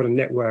worry, I've got a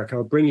network.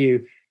 I'll bring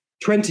you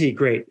 20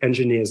 great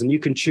engineers, and you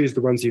can choose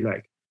the ones you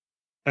like.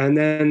 And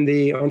then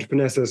the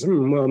entrepreneur says,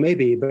 well,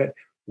 maybe, but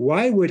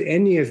why would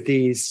any of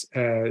these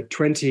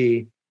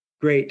 20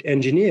 great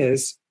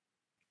engineers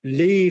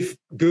leave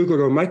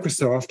Google or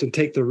Microsoft and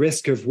take the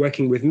risk of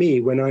working with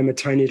me when I'm a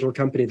tiny little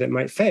company that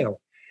might fail?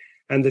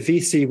 And the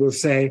VC will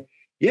say,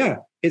 yeah,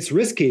 it's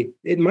risky.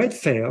 It might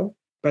fail,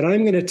 but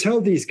I'm going to tell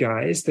these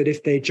guys that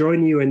if they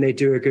join you and they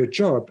do a good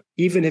job,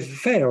 even if it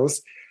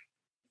fails,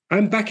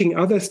 I'm backing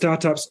other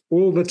startups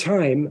all the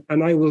time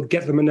and I will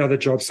get them another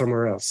job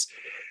somewhere else.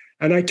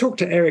 And I talked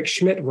to Eric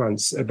Schmidt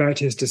once about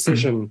his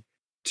decision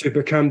to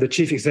become the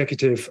chief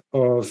executive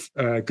of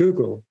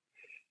Google.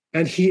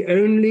 And he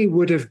only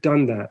would have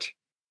done that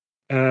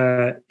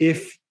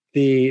if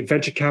the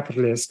venture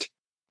capitalist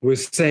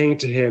was saying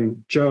to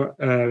him,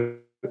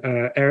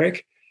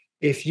 Eric,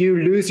 if you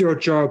lose your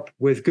job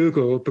with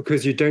Google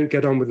because you don't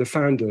get on with the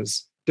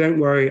founders, don't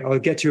worry, I'll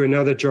get you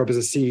another job as a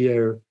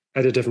CEO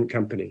at a different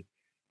company.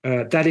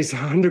 That is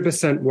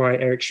 100% why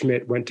Eric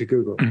Schmidt went to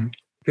Google,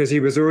 because he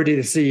was already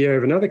the CEO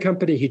of another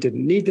company. He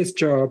didn't need this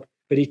job,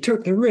 but he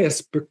took the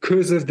risk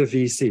because of the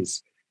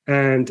VCs.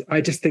 And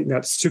I just think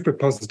that's super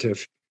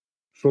positive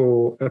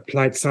for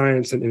applied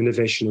science and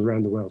innovation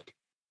around the world.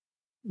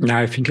 Yeah,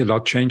 I think a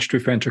lot changed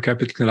with venture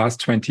capital in the last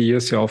 20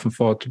 years. I often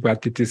thought, where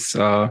did this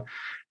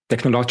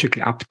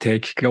technological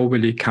uptake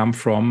globally come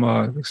from?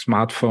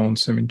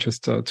 Smartphones. I mean,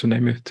 just to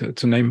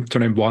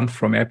name one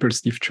from Apple,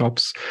 Steve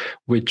Jobs,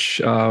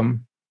 which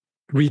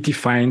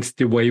redefined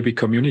the way we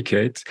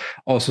communicate.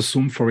 Also,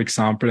 Zoom, for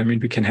example. I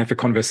mean, we can have a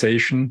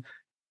conversation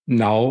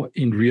now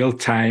in real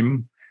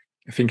time.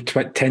 I think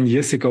 10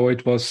 years ago,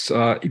 it was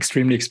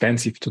extremely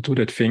expensive to do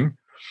that thing.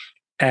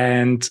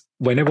 And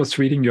when I was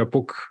reading your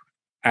book,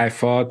 I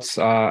thought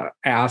I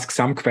asked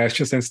some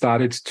questions and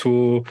started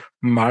to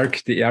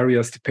mark the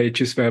areas, the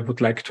pages where I would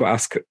like to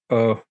ask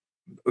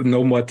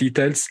no more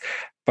details.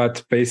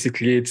 But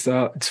basically, it's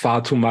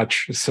far too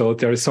much. So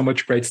there is so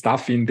much great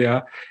stuff in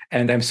there,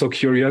 and I'm so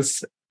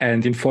curious.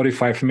 And in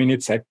 45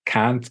 minutes, I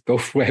can't go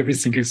through every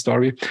single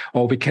story,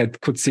 or we could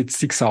sit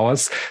 6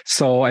 hours.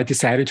 So I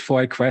decided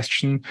for a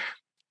question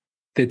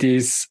that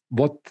is,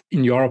 what,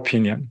 in your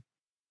opinion,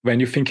 when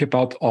you think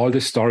about all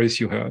the stories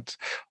you heard,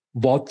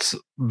 what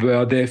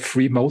were the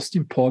 3 most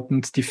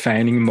important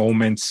defining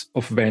moments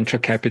of venture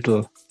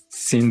capital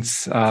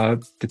since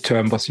the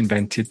term was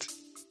invented?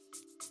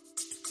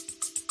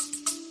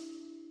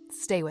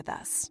 Stay with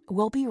us.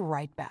 We'll be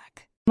right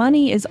back.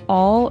 Money is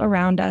all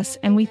around us,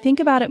 and we think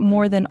about it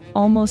more than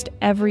almost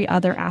every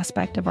other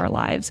aspect of our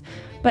lives.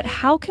 But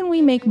how can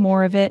we make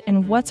more of it,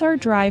 and what's our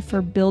drive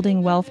for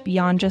building wealth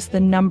beyond just the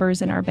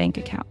numbers in our bank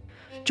account?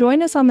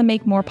 Join us on the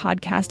Make More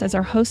podcast as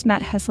our host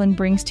Matt Heslin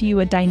brings to you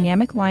a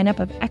dynamic lineup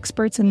of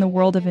experts in the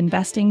world of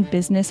investing,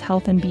 business,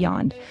 health, and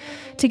beyond.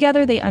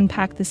 Together, they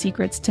unpack the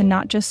secrets to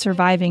not just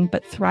surviving,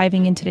 but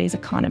thriving in today's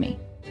economy.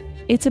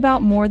 It's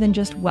about more than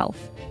just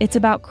wealth. It's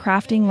about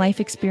crafting life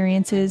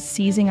experiences,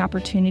 seizing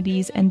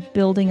opportunities, and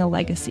building a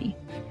legacy.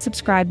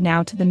 Subscribe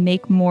now to the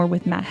Make More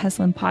with Matt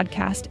Heslin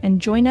podcast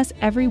and join us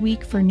every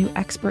week for new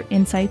expert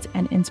insights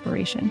and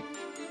inspiration.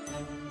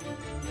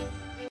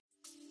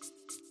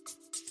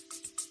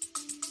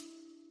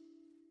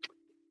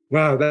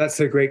 Wow, that's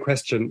a great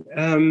question.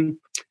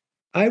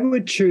 I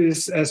would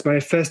choose as my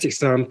first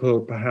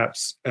example,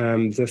 perhaps,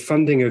 the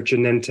funding of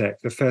Genentech,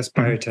 the first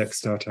biotech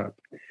startup,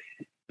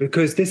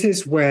 because this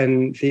is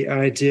when the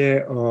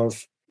idea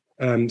of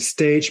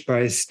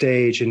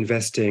stage-by-stage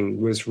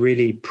investing was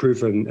really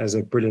proven as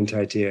a brilliant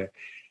idea.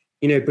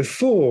 You know,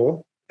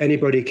 before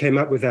anybody came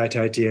up with that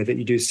idea that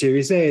you do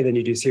Series A, then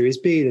you do Series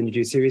B, then you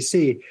do Series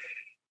C,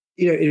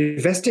 you know,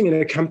 investing in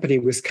a company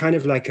was kind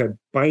of like a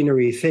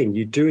binary thing.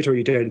 You do it or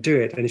you don't do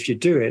it. And if you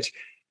do it,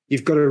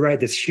 you've got to write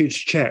this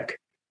huge check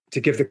to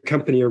give the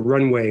company a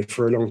runway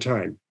for a long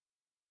time.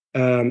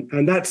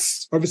 And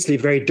that's obviously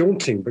very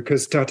daunting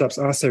because startups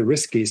are so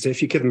risky. So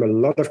if you give them a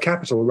lot of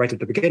capital right at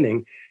the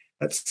beginning,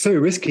 that's so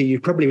risky, you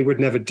probably would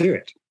never do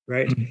it,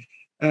 right?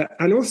 Mm-hmm.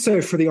 And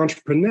also for the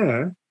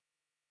entrepreneur,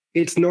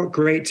 it's not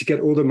great to get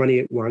all the money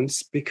at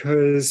once,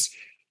 because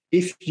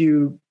if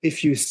you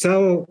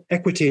sell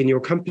equity in your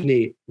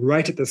company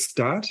right at the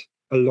start,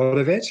 a lot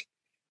of it,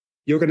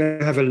 you're going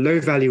to have a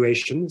low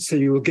valuation. So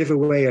you will give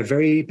away a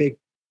very big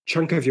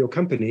chunk of your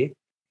company,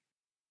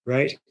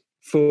 right,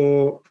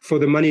 for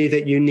the money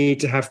that you need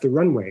to have the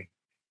runway.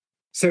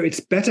 So it's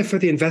better for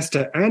the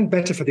investor and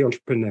better for the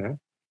entrepreneur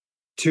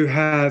to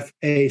have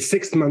a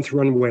 6-month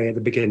runway at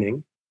the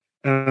beginning,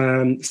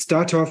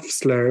 start off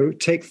slow,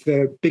 take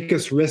the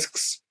biggest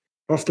risks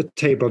off the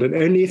table. And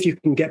only if you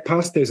can get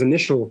past those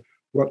initial,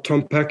 what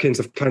Tom Perkins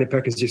of Kleiner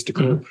Perkins used to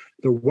call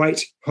the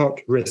white hot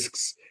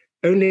risks,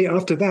 only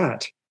after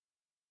that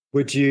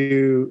would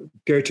you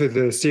go to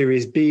the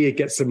Series B,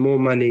 get some more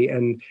money,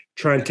 and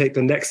try and take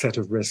the next set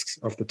of risks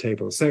off the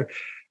table. So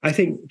I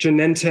think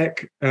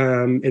Genentech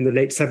in the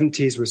late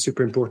 70s was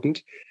super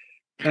important.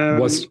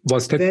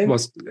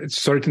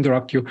 Sorry to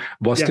interrupt you.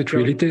 Was it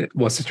really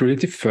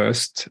the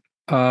first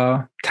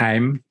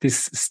time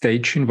this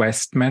stage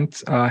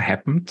investment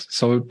happened?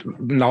 So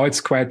now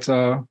it's quite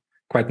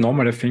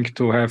normal, I think,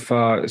 to have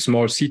a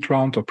small seed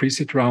round or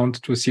pre-seed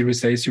round to a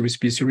Series A, Series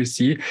B, Series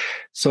C.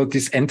 So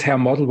this entire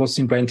model was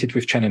invented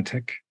with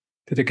Genentech.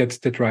 Did I get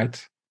that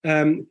right?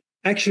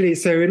 Actually,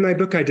 so in my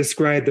book, I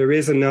describe there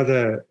is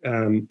another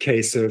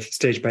case of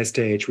stage by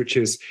stage, which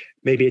is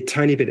maybe a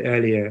tiny bit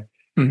earlier,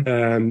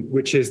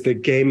 which is the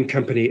game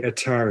company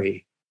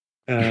Atari.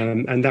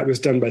 And that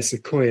was done by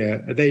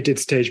Sequoia. They did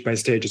stage by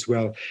stage as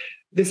well.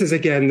 This is,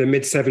 again, the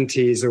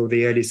mid-70s or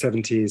the early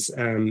 70s.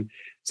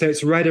 So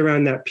it's right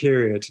around that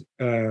period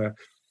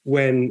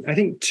when I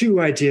think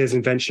 2 ideas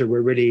in venture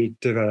were really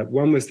developed.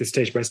 One was the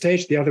stage by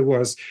stage. The other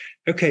was,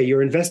 okay,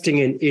 you're investing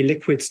in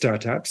illiquid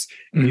startups.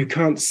 You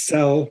can't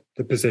sell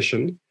the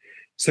position.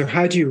 So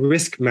how do you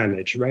risk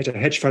manage, right? A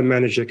hedge fund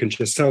manager can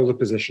just sell the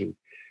position.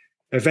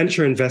 A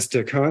venture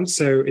investor can't.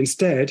 So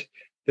instead,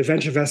 the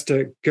venture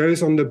investor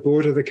goes on the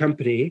board of the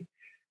company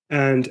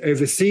and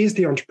oversees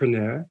the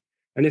entrepreneur.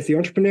 And if the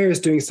entrepreneur is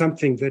doing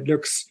something that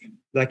looks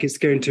like it's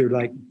going to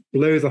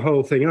blow the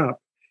whole thing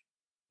up,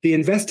 the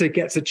investor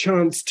gets a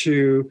chance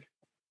to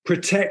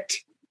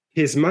protect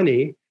his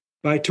money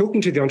by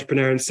talking to the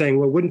entrepreneur and saying,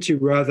 well, wouldn't you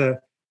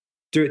rather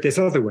do it this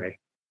other way?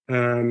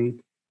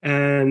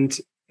 And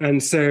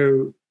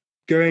so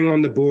going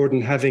on the board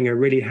and having a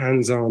really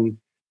hands-on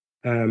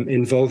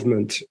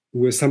involvement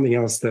was something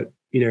else that,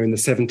 in the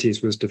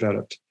 70s was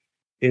developed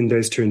in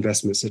those 2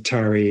 investments,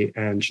 Atari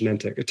and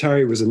Genentech.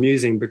 Atari was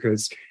amusing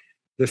because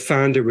the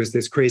founder was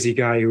this crazy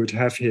guy who would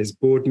have his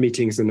board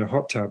meetings in a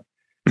hot tub.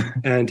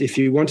 And if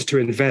you wanted to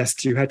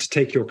invest, you had to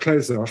take your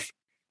clothes off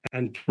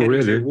and get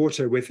into the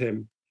water with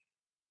him.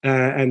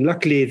 And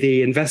luckily,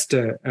 the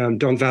investor,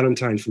 Don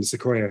Valentine from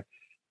Sequoia,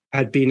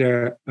 had been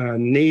a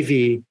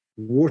Navy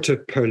water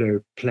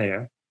polo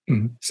player.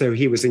 So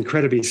he was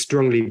incredibly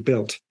strongly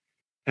built.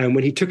 And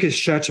when he took his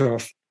shirt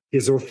off,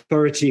 his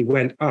authority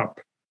went up,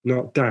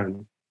 not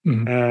down.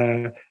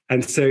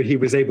 And so he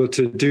was able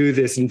to do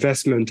this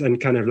investment and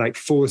kind of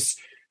force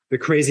the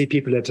crazy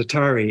people at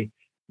Atari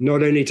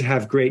not only to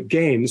have great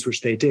games,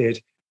 which they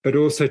did, but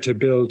also to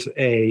build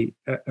a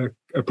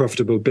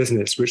profitable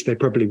business, which they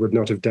probably would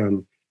not have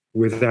done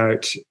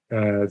without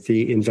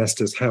the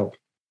investors' help.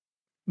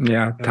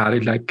 Yeah,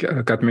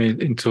 Atari got me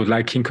into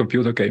liking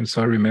computer games.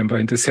 So I remember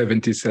in the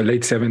 70s,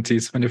 late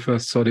 70s, when I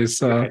first saw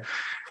this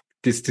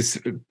this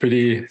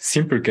pretty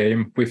simple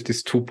game with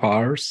these 2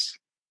 bars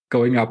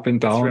going up and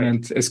down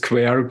and a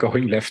square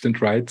going left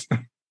and right.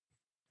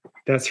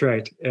 That's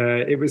right.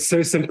 It was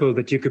so simple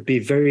that you could be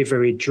very,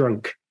 very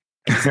drunk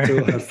and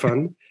still have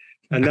fun.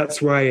 And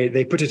that's why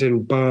they put it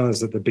in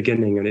bars at the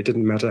beginning, and it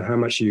didn't matter how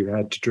much you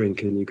had to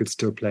drink and you could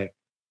still play.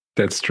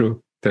 That's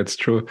true.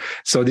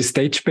 So the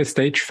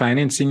stage-by-stage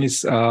financing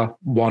is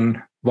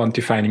one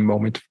defining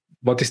moment.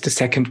 What is the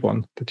second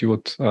one that you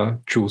would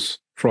choose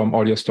from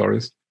all your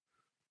stories?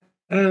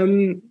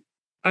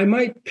 I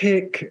might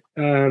pick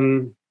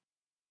the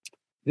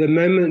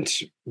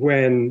moment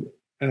when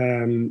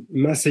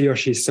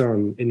Masayoshi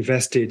Son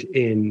invested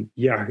in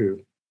Yahoo.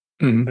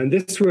 And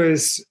this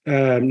was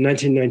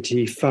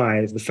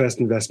 1995, the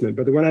first investment.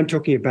 But the one I'm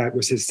talking about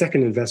was his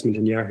second investment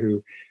in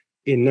Yahoo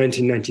in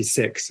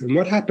 1996. And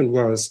what happened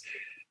was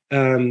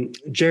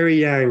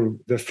Jerry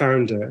Yang, the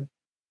founder,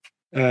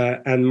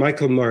 and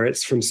Michael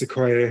Moritz from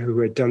Sequoia,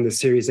 who had done the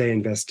Series A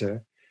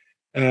investor,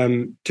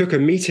 took a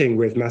meeting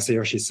with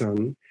Masayoshi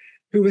Son,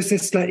 who was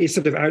this slightly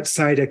sort of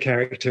outsider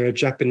character, a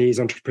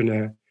Japanese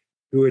entrepreneur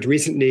who had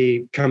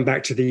recently come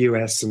back to the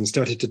US and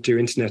started to do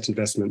internet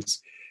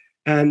investments.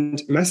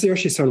 And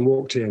Masayoshi Son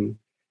walked in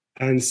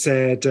and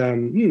said,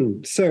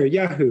 so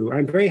Yahoo,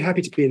 I'm very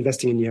happy to be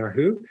investing in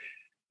Yahoo.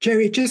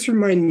 Jerry, just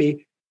remind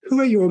me, who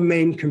are your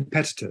main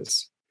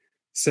competitors?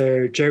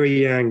 So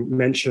Jerry Yang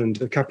mentioned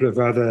a couple of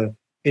other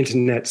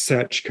internet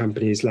search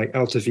companies like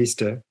Alta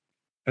Vista.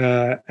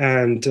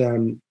 And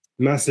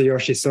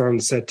Masayoshi Son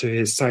said to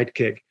his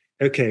sidekick,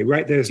 okay,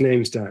 write those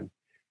names down.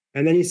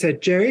 And then he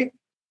said, Jerry,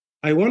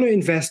 I want to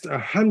invest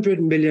 $100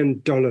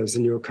 million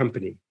in your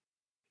company.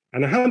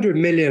 And 100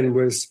 million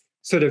was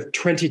sort of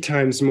 20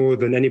 times more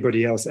than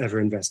anybody else ever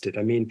invested.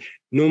 I mean,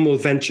 normal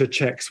venture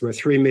checks were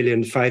 3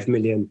 million, 5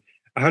 million.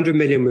 100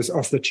 million was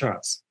off the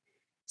charts.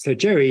 So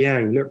Jerry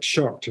Yang looked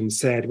shocked and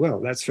said,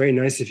 well, that's very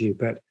nice of you,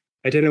 but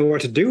I don't know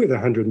what to do with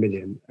 100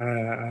 million.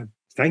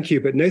 thank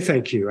you, but no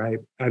thank you.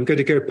 I'm going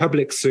to go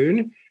public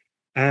soon,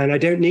 and I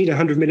don't need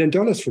 $100 million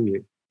from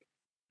you.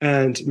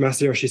 And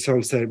Masayoshi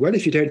Son said, well,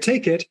 if you don't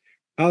take it,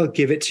 I'll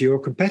give it to your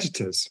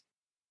competitors.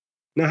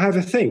 Now have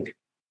a think.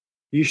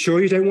 You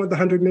sure you don't want the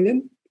 100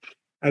 million?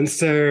 And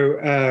so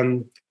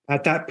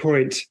at that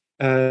point,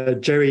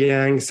 Jerry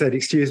Yang said,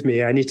 excuse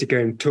me, I need to go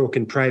and talk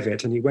in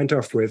private. And he went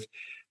off with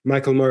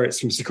Michael Moritz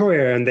from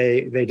Sequoia, and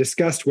they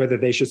discussed whether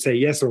they should say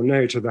yes or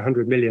no to the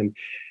 100 million.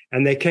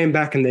 And they came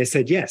back and they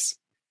said yes,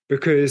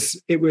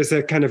 because it was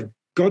a kind of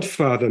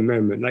Godfather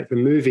moment, like the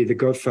movie The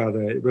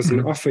Godfather. It was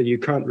an offer you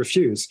can't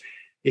refuse.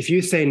 If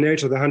you say no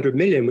to the 100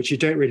 million, which you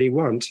don't really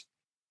want,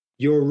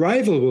 your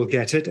rival will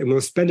get it and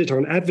will spend it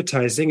on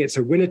advertising. It's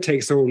a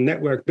winner-takes-all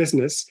network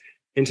business,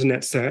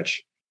 internet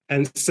search.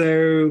 And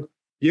so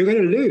you're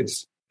going to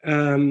lose.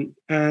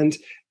 And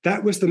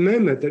that was the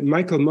moment that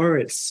Michael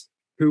Moritz,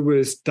 who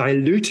was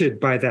diluted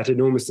by that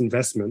enormous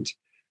investment,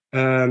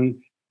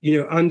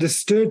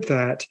 understood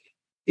that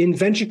in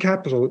venture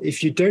capital,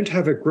 if you don't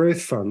have a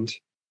growth fund,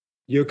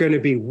 you're going to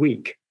be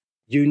weak.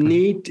 You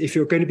need, if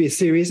you're going to be a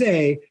Series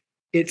A,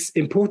 it's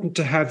important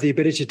to have the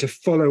ability to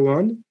follow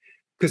on,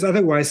 because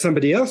otherwise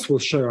somebody else will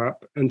show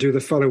up and do the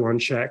follow-on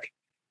check,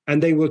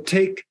 and they will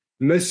take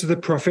most of the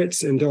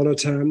profits in dollar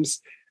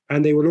terms,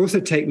 and they will also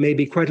take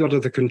maybe quite a lot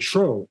of the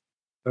control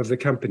of the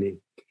company.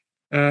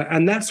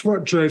 And that's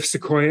what drove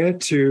Sequoia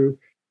to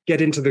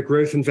get into the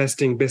growth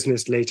investing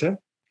business later.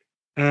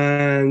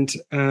 And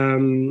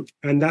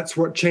that's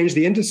what changed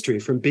the industry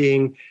from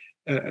being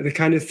the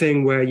kind of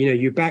thing where,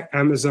 you back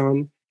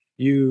Amazon,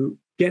 you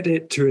get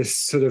it to a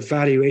sort of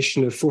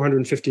valuation of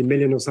 450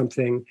 million or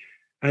something,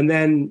 and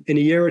then in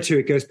a year or two,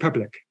 it goes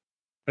public.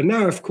 And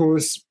now, of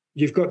course,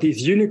 you've got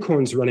these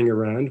unicorns running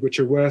around, which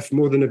are worth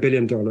more than $1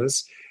 billion,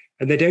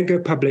 and they don't go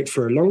public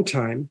for a long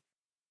time.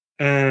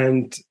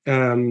 And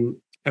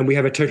we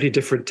have a totally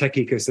different tech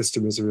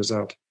ecosystem as a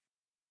result.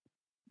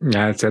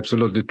 Yeah, it's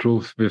absolutely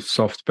true. With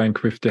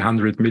SoftBank, with the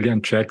 100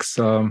 million checks,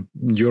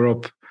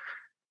 Europe,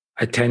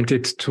 I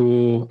tended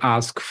to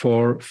ask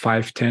for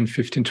 5, 10,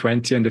 15,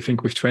 20. And I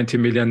think with 20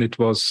 million, it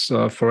was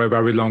for a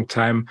very long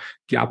time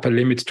the upper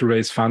limit to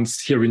raise funds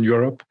here in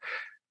Europe.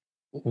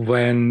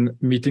 When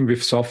meeting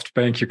with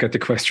SoftBank, you get the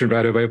question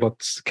right away,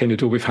 what can you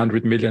do with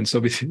 100 million?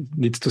 So we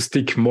need to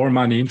stick more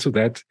money into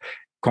that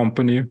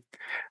company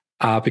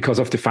because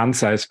of the fund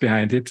size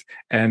behind it.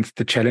 And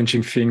the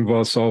challenging thing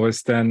was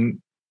always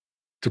then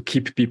to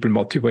keep people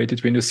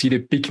motivated. When you see the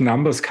big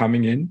numbers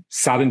coming in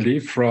suddenly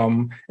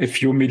from a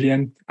few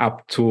million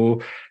up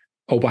to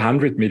over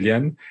 100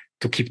 million,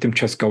 to keep them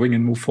just going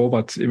and move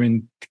forward. I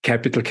mean,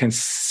 capital can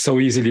so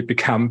easily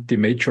become the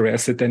major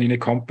asset then in a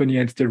company,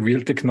 and the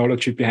real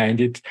technology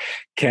behind it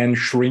can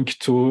shrink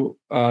to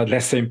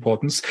lesser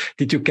importance.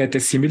 Did you get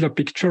a similar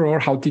picture, or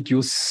how did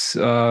you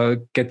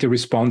get the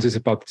responses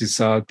about this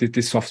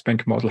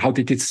SoftBank model? How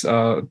did this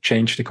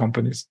change the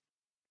companies?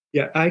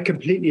 Yeah, I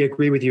completely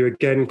agree with you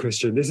again,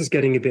 Christian. This is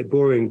getting a bit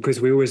boring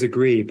because we always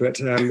agree, but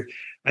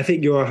I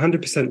think you're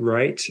 100%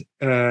 right.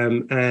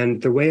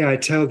 And the way I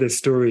tell this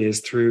story is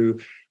through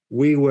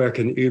WeWork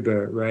and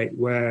Uber, right?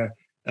 Where,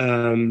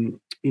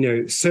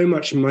 so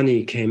much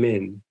money came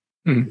in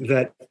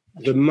that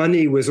the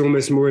money was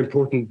almost more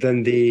important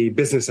than the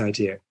business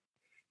idea.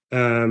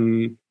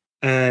 And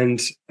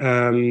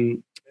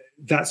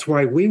that's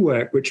why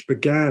WeWork, which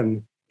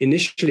began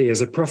initially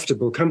as a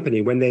profitable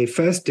company, when they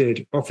first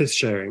did office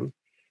sharing,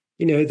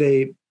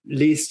 they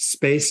leased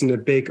space in a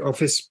big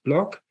office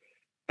block,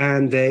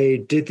 and they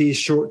did these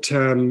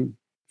short-term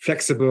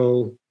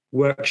flexible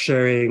work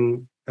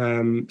sharing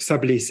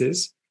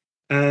subleases,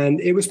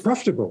 and it was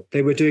profitable.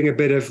 They were doing a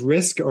bit of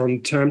risk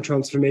on term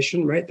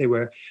transformation, right? They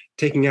were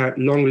taking out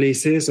long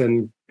leases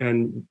and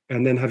then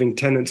having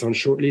tenants on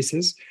short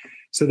leases.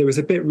 So there was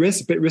a bit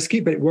risky,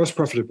 but it was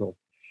profitable.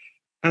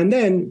 And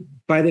then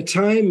by the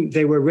time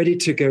they were ready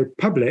to go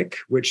public,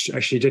 which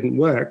actually didn't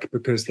work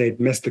because they'd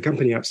messed the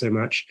company up so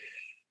much,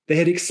 they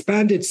had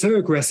expanded so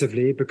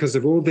aggressively because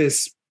of all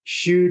this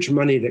huge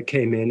money that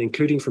came in,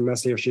 including from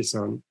Masayoshi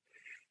Son.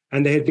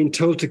 And they had been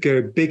told to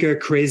go bigger,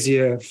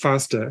 crazier,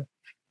 faster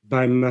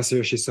by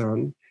Masayoshi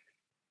Son.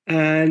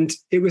 And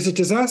it was a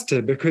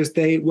disaster because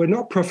they were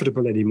not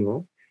profitable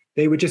anymore.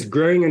 They were just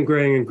growing and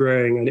growing and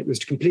growing, and it was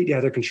completely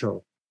out of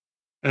control.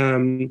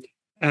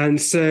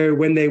 And so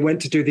when they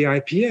went to do the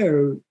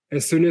IPO,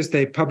 as soon as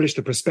they published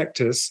the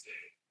prospectus,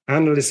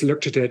 analysts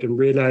looked at it and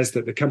realized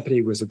that the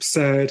company was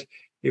absurd.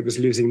 It was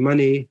losing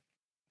money.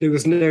 There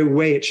was no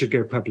way it should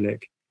go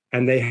public.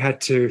 And they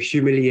had to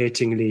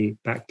humiliatingly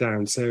back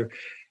down. So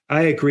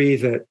I agree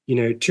that,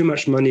 too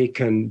much money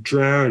can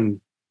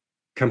drown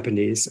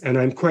companies. And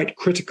I'm quite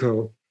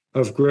critical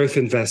of growth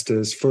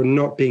investors for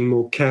not being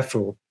more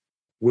careful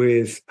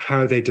with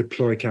how they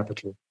deploy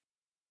capital.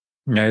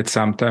 Yeah, it's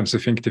sometimes I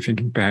think the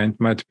thinking behind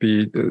might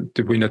be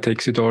the winner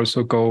takes it all.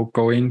 So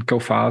go in, go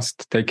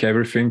fast, take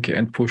everything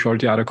and push all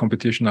the other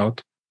competition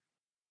out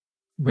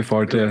with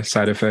all the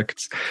side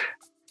effects.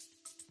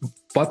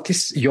 What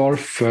is your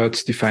third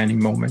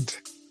defining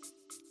moment?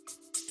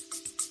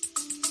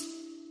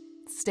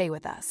 Stay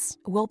with us.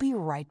 We'll be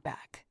right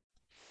back.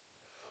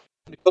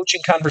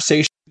 Coaching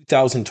Conversation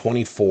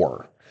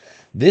 2024.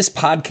 This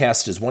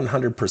podcast is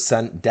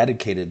 100%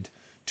 dedicated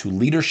to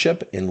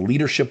leadership and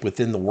leadership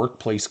within the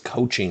workplace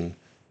coaching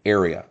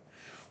area.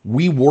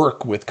 We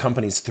work with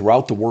companies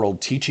throughout the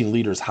world teaching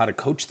leaders how to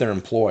coach their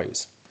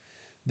employees.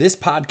 This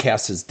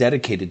podcast is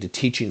dedicated to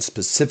teaching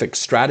specific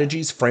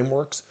strategies,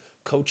 frameworks,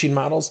 coaching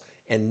models,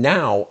 and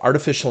now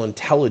artificial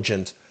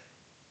intelligence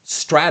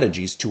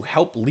strategies to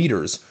help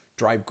leaders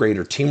drive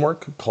greater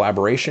teamwork,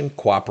 collaboration,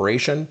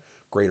 cooperation,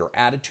 greater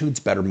attitudes,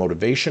 better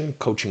motivation,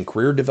 coaching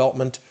career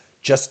development,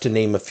 just to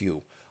name a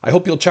few. I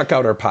hope you'll check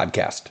out our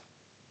podcast.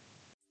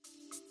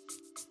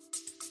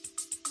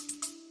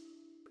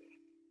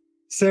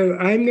 So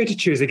I'm going to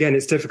choose, again,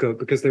 it's difficult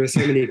because there are so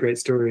many great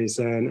stories,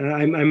 and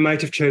I might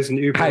have chosen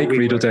Uber. I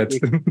agree to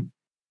that.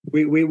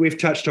 We've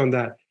touched on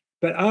that.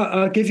 But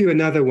I'll give you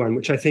another one,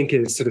 which I think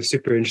is sort of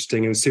super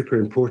interesting and super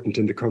important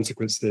in the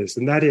consequences,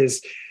 and that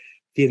is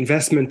the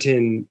investment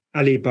in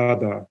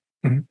Alibaba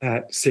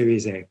at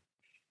Series A.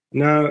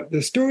 Now,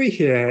 the story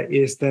here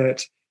is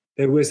that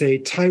there was a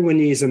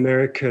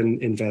Taiwanese-American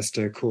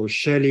investor called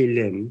Shirley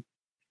Lin,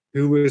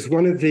 who was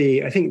one of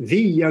the, I think, the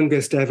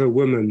youngest ever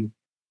woman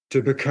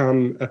to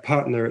become a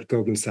partner at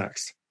Goldman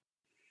Sachs.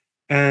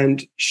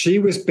 And she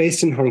was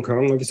based in Hong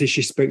Kong. Obviously,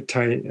 she spoke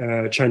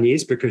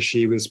Chinese because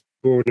she was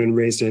born and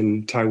raised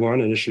in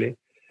Taiwan initially.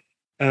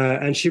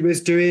 And she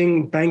was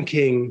doing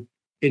banking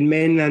in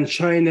mainland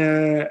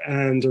China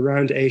and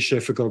around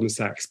Asia for Goldman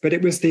Sachs. But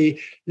it was the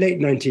late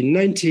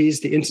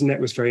 1990s. The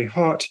internet was very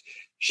hot.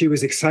 She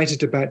was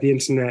excited about the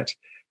internet.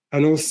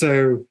 And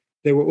also,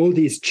 there were all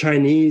these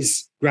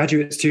Chinese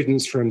graduate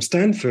students from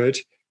Stanford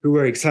who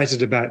were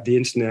excited about the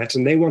internet,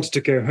 and they wanted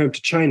to go home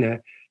to China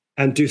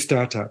and do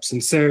startups.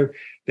 And so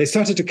they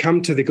started to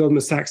come to the Goldman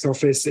Sachs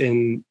office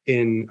in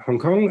Hong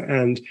Kong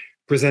and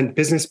present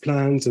business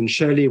plans, and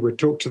Shirley would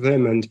talk to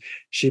them, and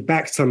she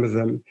backed some of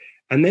them.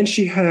 And then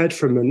she heard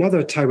from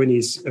another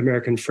Taiwanese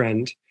American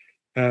friend,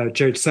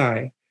 Joe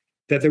Tsai,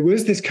 that there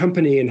was this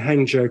company in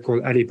Hangzhou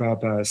called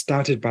Alibaba,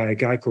 started by a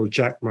guy called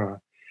Jack Ma.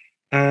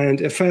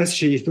 And at first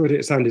she thought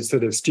it sounded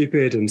sort of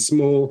stupid and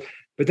small,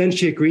 but then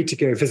she agreed to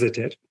go visit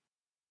it.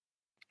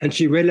 And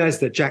she realized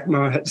that Jack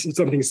Ma had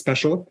something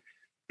special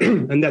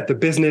and that the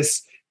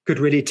business could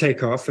really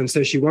take off. And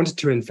so she wanted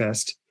to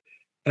invest.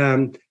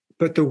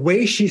 But the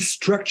way she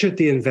structured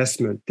the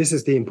investment, this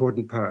is the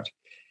important part.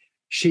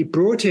 She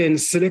brought in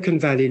Silicon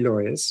Valley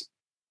lawyers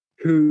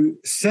who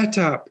set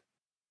up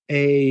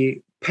a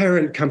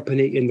parent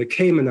company in the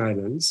Cayman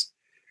Islands,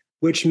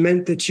 which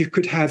meant that you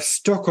could have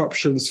stock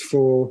options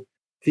for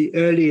the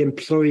early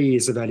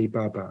employees of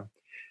Alibaba.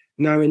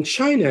 Now, in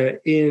China,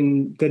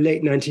 in the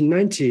late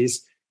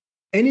 1990s,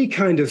 any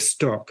kind of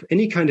stock,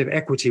 any kind of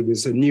equity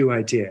was a new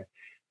idea.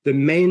 The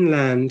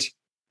mainland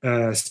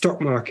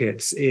stock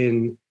markets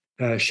in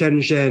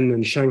Shenzhen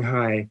and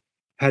Shanghai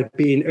had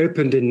been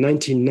opened in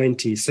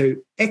 1990. So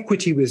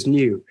equity was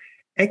new.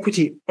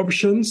 Equity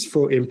options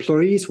for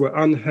employees were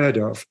unheard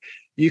of.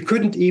 You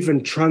couldn't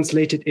even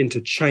translate it into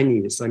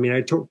Chinese. I mean,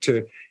 I talked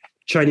to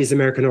Chinese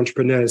American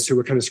entrepreneurs who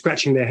were kind of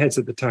scratching their heads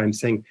at the time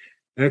saying,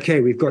 okay,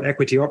 we've got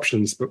equity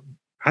options, but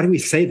how do we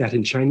say that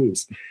in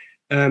Chinese?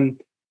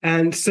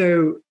 And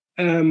so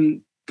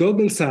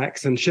Goldman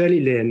Sachs and Shirley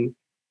Lin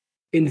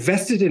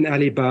invested in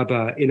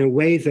Alibaba in a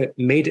way that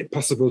made it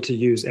possible to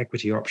use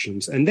equity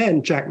options. And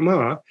then Jack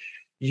Ma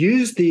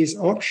used these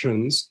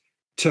options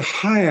to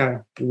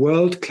hire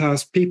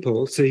world-class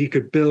people so he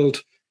could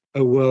build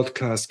a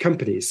world-class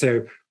company.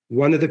 So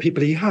one of the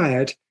people he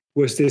hired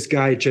was this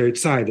guy, Joe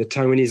Tsai, the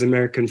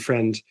Taiwanese-American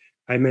friend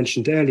I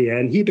mentioned earlier.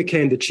 And he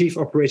became the chief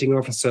operating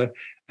officer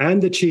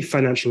and the chief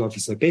financial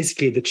officer,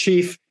 basically the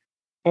chief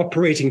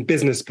operating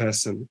business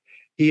person.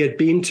 He had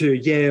been to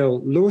Yale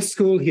Law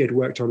School. He had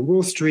worked on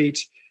Wall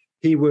Street.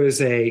 He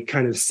was a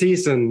kind of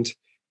seasoned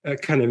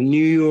kind of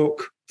New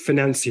York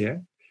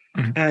financier.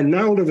 Mm-hmm. And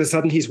now all of a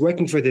sudden he's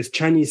working for this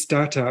Chinese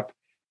startup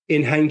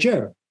in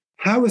Hangzhou.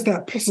 How was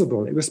that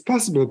possible? It was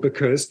possible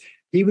because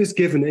he was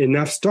given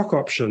enough stock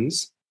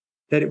options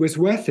that it was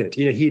worth it.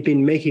 You know, he'd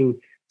been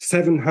making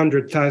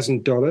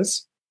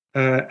 $700,000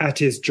 at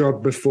his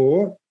job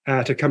before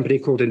at a company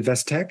called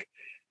Investec.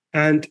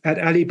 And at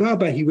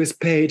Alibaba, he was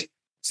paid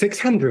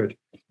 $600,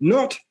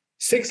 not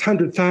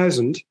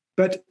 $600,000,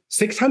 but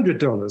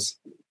 $600.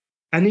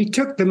 And he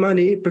took the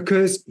money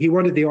because he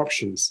wanted the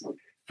options.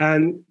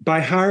 And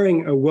by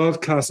hiring a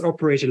world-class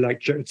operator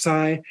like Joe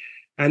Tsai,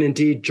 and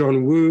indeed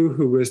John Wu,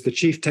 who was the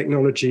chief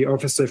technology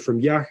officer from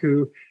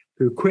Yahoo,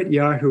 who quit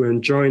Yahoo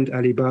and joined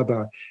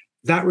Alibaba,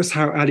 that was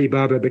how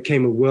Alibaba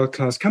became a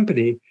world-class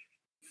company,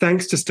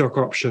 thanks to stock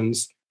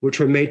options, which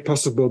were made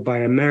possible by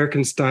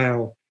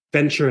American-style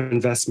venture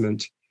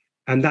investment.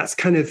 And that's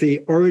kind of the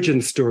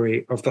origin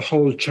story of the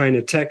whole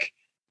China tech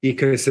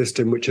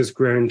ecosystem, which has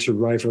grown to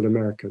rival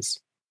America's.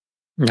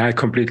 I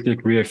completely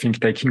agree. I think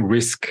taking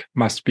risk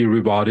must be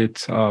rewarded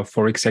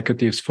for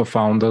executives, for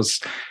founders,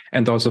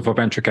 and also for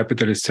venture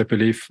capitalists. I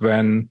believe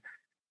when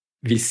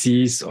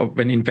VCs or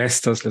when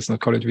investors, let's not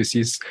call it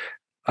VCs,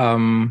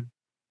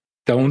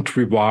 don't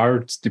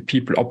reward the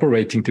people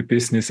operating the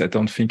business, I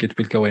don't think it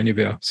will go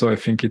anywhere. So I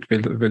think it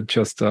will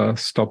just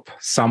stop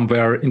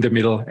somewhere in the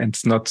middle and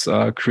not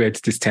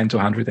create this 10 to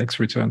 100x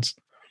returns.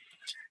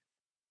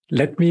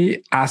 Let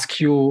me ask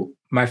you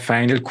my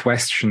final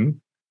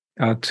question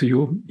to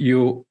you.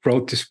 You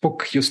wrote this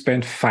book. You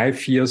spent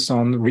 5 years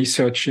on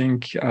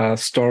researching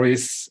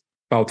stories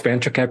about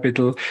venture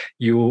capital.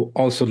 You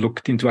also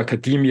looked into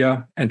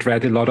academia and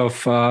read a lot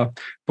of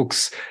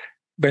books.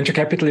 Venture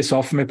capital is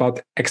often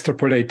about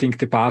extrapolating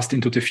the past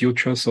into the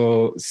future.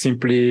 So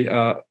simply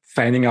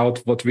finding out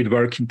what will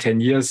work in 10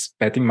 years,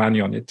 betting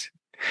money on it.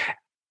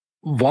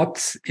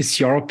 What is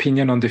your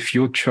opinion on the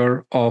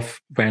future of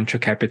venture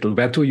capital?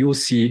 Where do you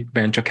see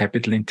venture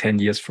capital in 10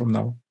 years from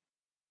now?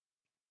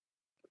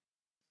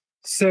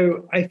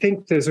 So I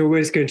think there's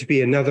always going to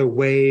be another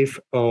wave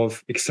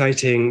of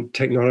exciting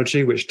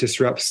technology which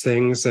disrupts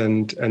things,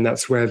 and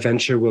that's where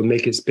venture will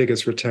make its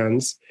biggest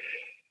returns.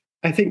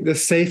 I think the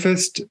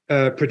safest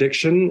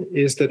prediction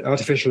is that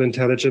artificial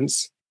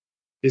intelligence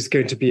is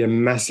going to be a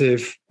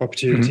massive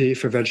opportunity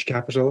for venture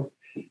capital.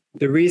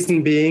 The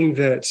reason being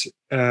that,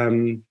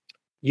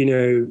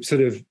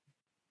 sort of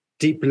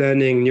deep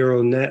learning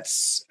neural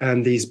nets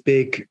and these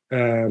big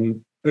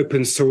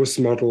open source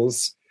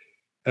models,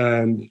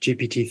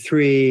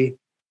 GPT-3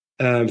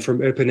 from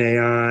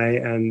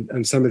OpenAI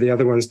and some of the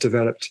other ones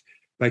developed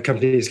by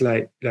companies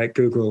like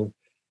Google,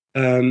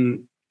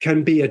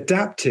 can be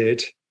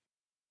adapted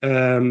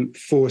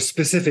for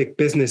specific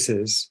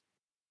businesses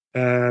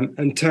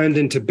and turned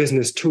into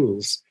business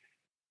tools.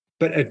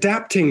 But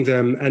adapting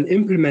them and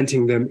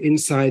implementing them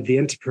inside the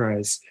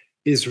enterprise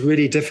is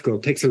really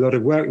difficult. It takes a lot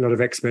of work, a lot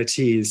of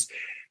expertise.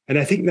 And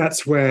I think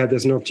that's where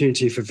there's an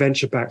opportunity for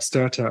venture-backed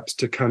startups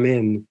to come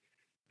in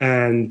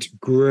and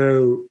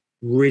grow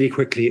really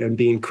quickly and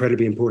be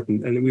incredibly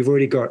important. And we've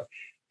already got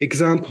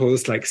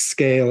examples like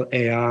Scale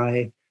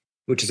AI,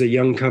 which is a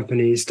young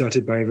company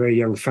started by a very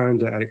young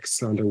founder,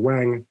 Alexander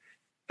Wang.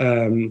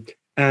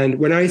 And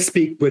when I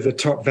speak with the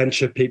top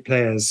venture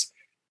players,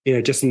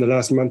 just in the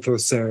last month or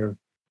so,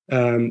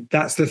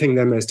 that's the thing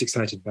they're most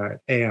excited about,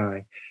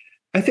 AI.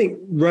 I think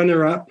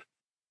runner-up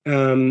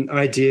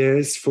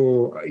ideas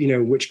for,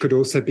 which could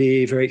also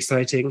be very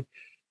exciting.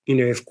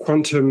 If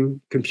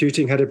quantum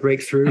computing had a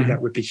breakthrough,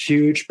 that would be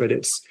huge, but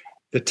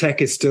the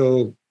tech is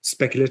still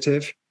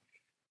speculative.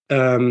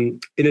 In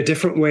a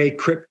different way,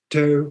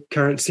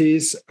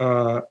 cryptocurrencies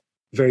are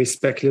very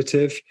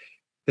speculative.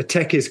 The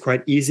tech is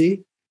quite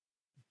easy,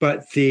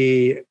 but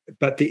the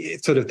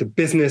sort of the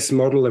business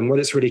model and what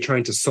it's really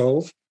trying to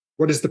solve,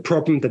 what is the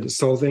problem that it's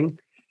solving,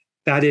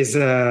 that is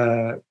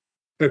a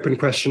open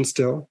question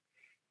still.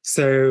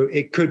 So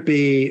it could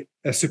be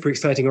a super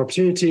exciting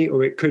opportunity,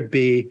 or it could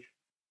be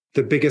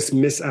the biggest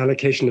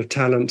misallocation of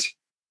talent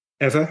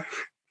ever.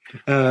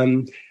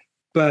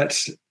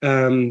 But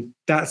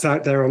that's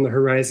out there on the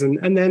horizon.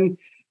 And then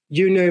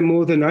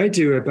more than I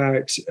do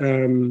about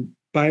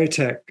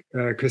biotech,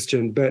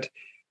 Christian, but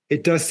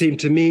it does seem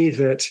to me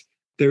that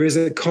there is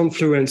a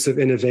confluence of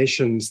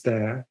innovations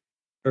there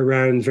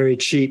around very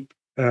cheap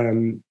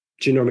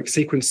genomic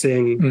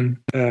sequencing,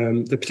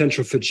 the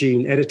potential for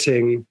gene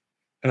editing,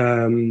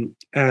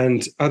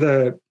 and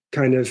other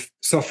kind of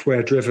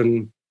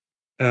software-driven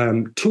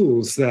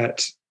tools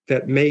that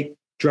make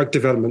drug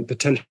development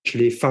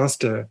potentially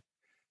faster.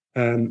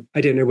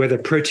 I don't know whether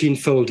protein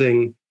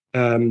folding,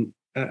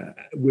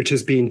 which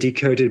has been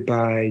decoded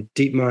by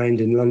DeepMind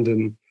in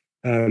London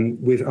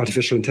with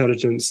artificial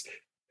intelligence,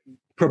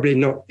 probably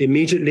not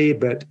immediately,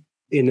 but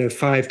in a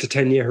 5 to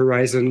 10 year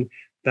horizon,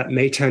 that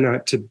may turn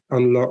out to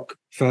unlock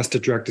faster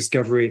drug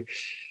discovery.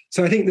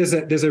 So I think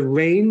there's a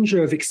range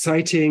of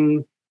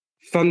exciting,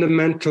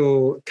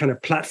 fundamental kind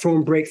of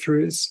platform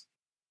breakthroughs,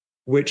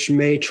 which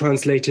may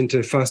translate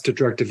into faster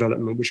drug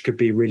development, which could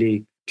be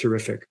really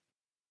terrific.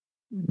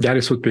 Yeah,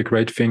 this would be a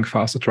great thing,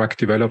 faster drug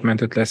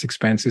development at less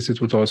expenses.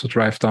 It would also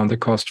drive down the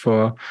cost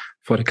for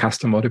the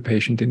customer or the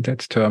patient in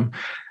that term.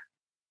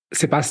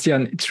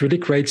 Sebastian, it's really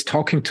great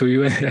talking to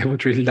you, and I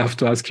would really love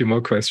to ask you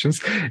more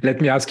questions. Let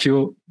me ask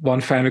you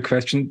one final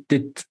question.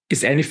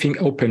 Is anything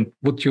open?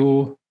 Would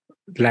you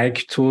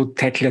like to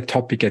tackle a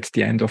topic at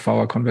the end of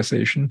our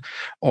conversation,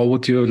 or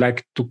would you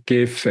like to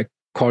give a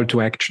call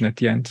to action at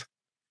the end?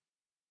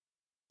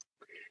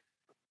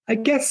 I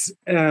guess,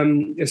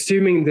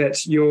 assuming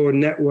that your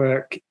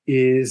network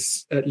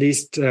is at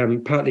least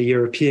partly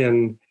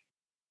European,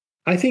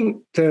 I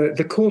think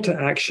the call to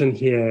action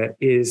here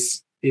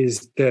is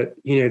that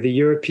the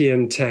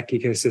European tech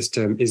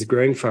ecosystem is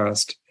growing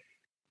fast.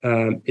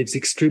 It's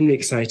extremely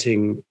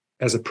exciting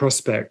as a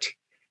prospect,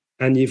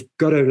 and you've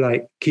got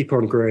to keep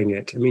on growing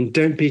it. I mean,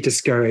 don't be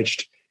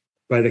discouraged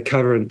by the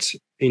current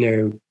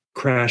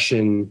crash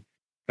in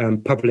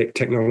public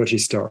technology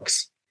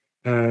stocks,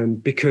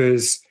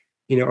 because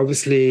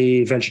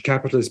obviously venture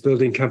capital is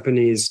building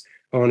companies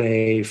on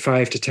a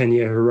 5 to 10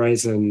 year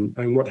horizon,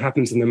 and what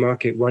happens in the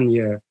market 1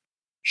 year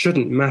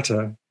shouldn't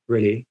matter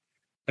really.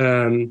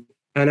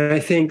 And I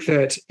think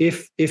that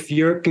if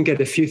Europe can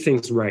get a few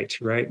things right,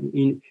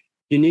 you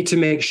need to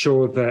make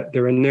sure that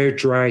there are no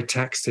dry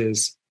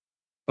taxes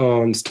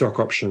on stock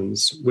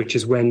options, which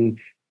is when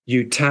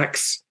you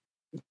tax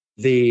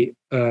the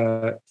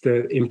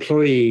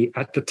employee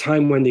at the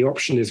time when the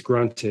option is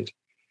granted.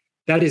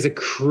 That is a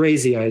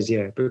crazy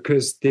idea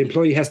because the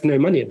employee has no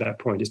money at that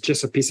point. It's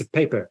just a piece of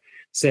paper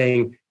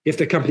saying, if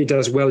the company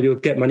does well, you'll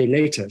get money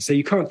later. So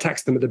you can't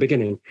tax them at the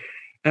beginning.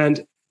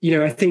 And,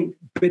 I think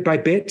bit by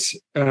bit,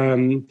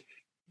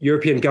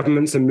 European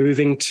governments are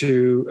moving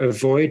to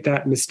avoid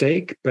that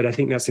mistake, but I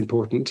think that's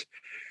important.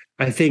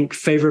 I think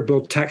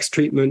favorable tax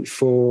treatment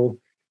for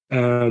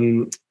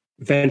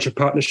venture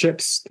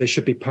partnerships, they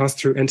should be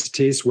pass-through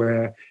entities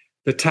where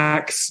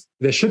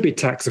there should be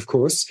tax, of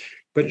course,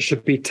 but it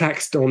should be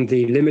taxed on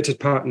the limited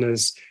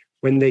partners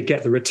when they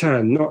get the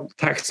return, not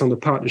taxed on the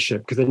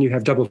partnership, because then you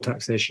have double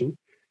taxation.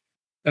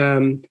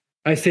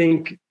 I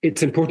think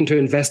it's important to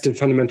invest in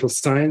fundamental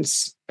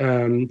science,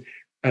 and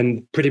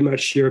pretty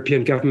much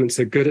European governments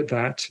are good at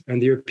that,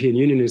 and the European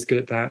Union is good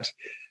at that.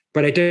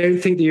 But I don't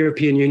think the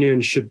European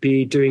Union should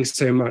be doing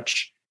so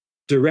much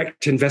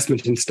direct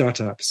investment in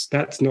startups.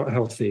 That's not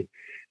healthy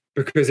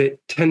because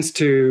it tends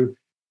to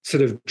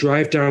sort of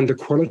drive down the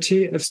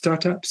quality of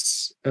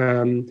startups.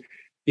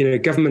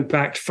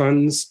 Government-backed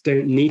funds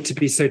don't need to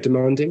be so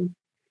demanding.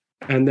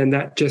 And then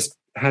that just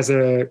has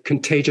a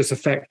contagious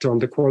effect on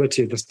the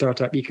quality of the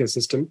startup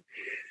ecosystem.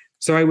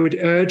 So I would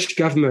urge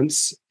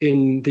governments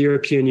in the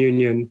European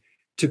Union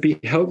to be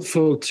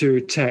helpful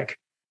to tech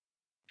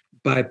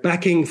by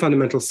backing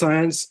fundamental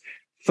science,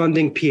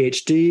 funding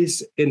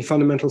PhDs in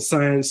fundamental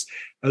science,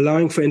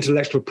 allowing for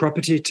intellectual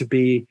property to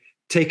be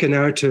taken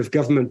out of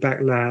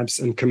government-backed labs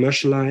and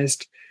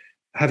commercialized,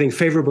 having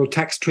favorable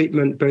tax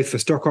treatment both for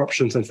stock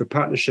options and for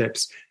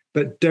partnerships,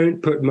 but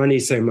don't put money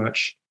so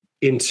much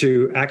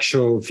into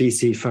actual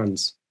VC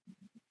funds.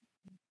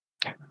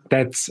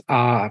 That's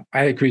I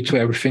agree to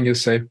everything you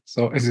say.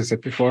 So as I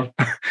said before,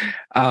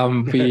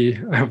 we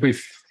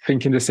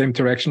think in the same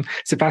direction.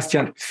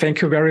 Sebastian,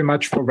 thank you very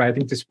much for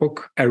writing this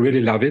book. I really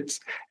love it.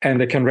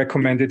 And I can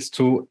recommend it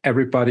to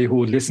everybody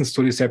who listens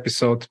to this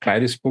episode. Buy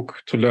this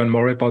book to learn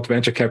more about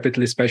venture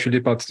capital, especially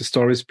about the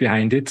stories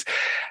behind it.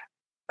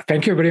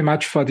 Thank you very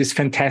much for this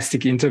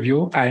fantastic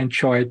interview. I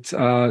enjoyed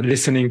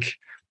listening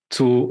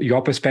to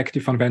your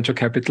perspective on venture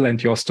capital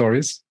and your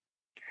stories.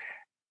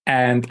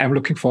 And I'm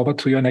looking forward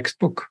to your next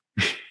book.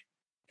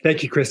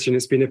 Thank you, Christian.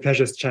 It's been a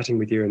pleasure chatting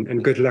with you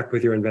and good luck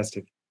with your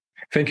investing.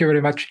 Thank you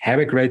very much. Have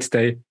a great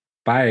day.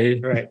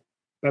 Bye. All right.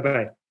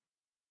 Bye-bye.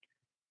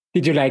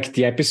 Did you like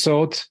the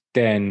episode?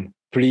 Then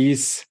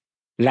please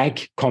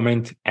like,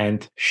 comment,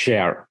 and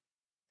share.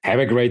 Have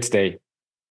a great day.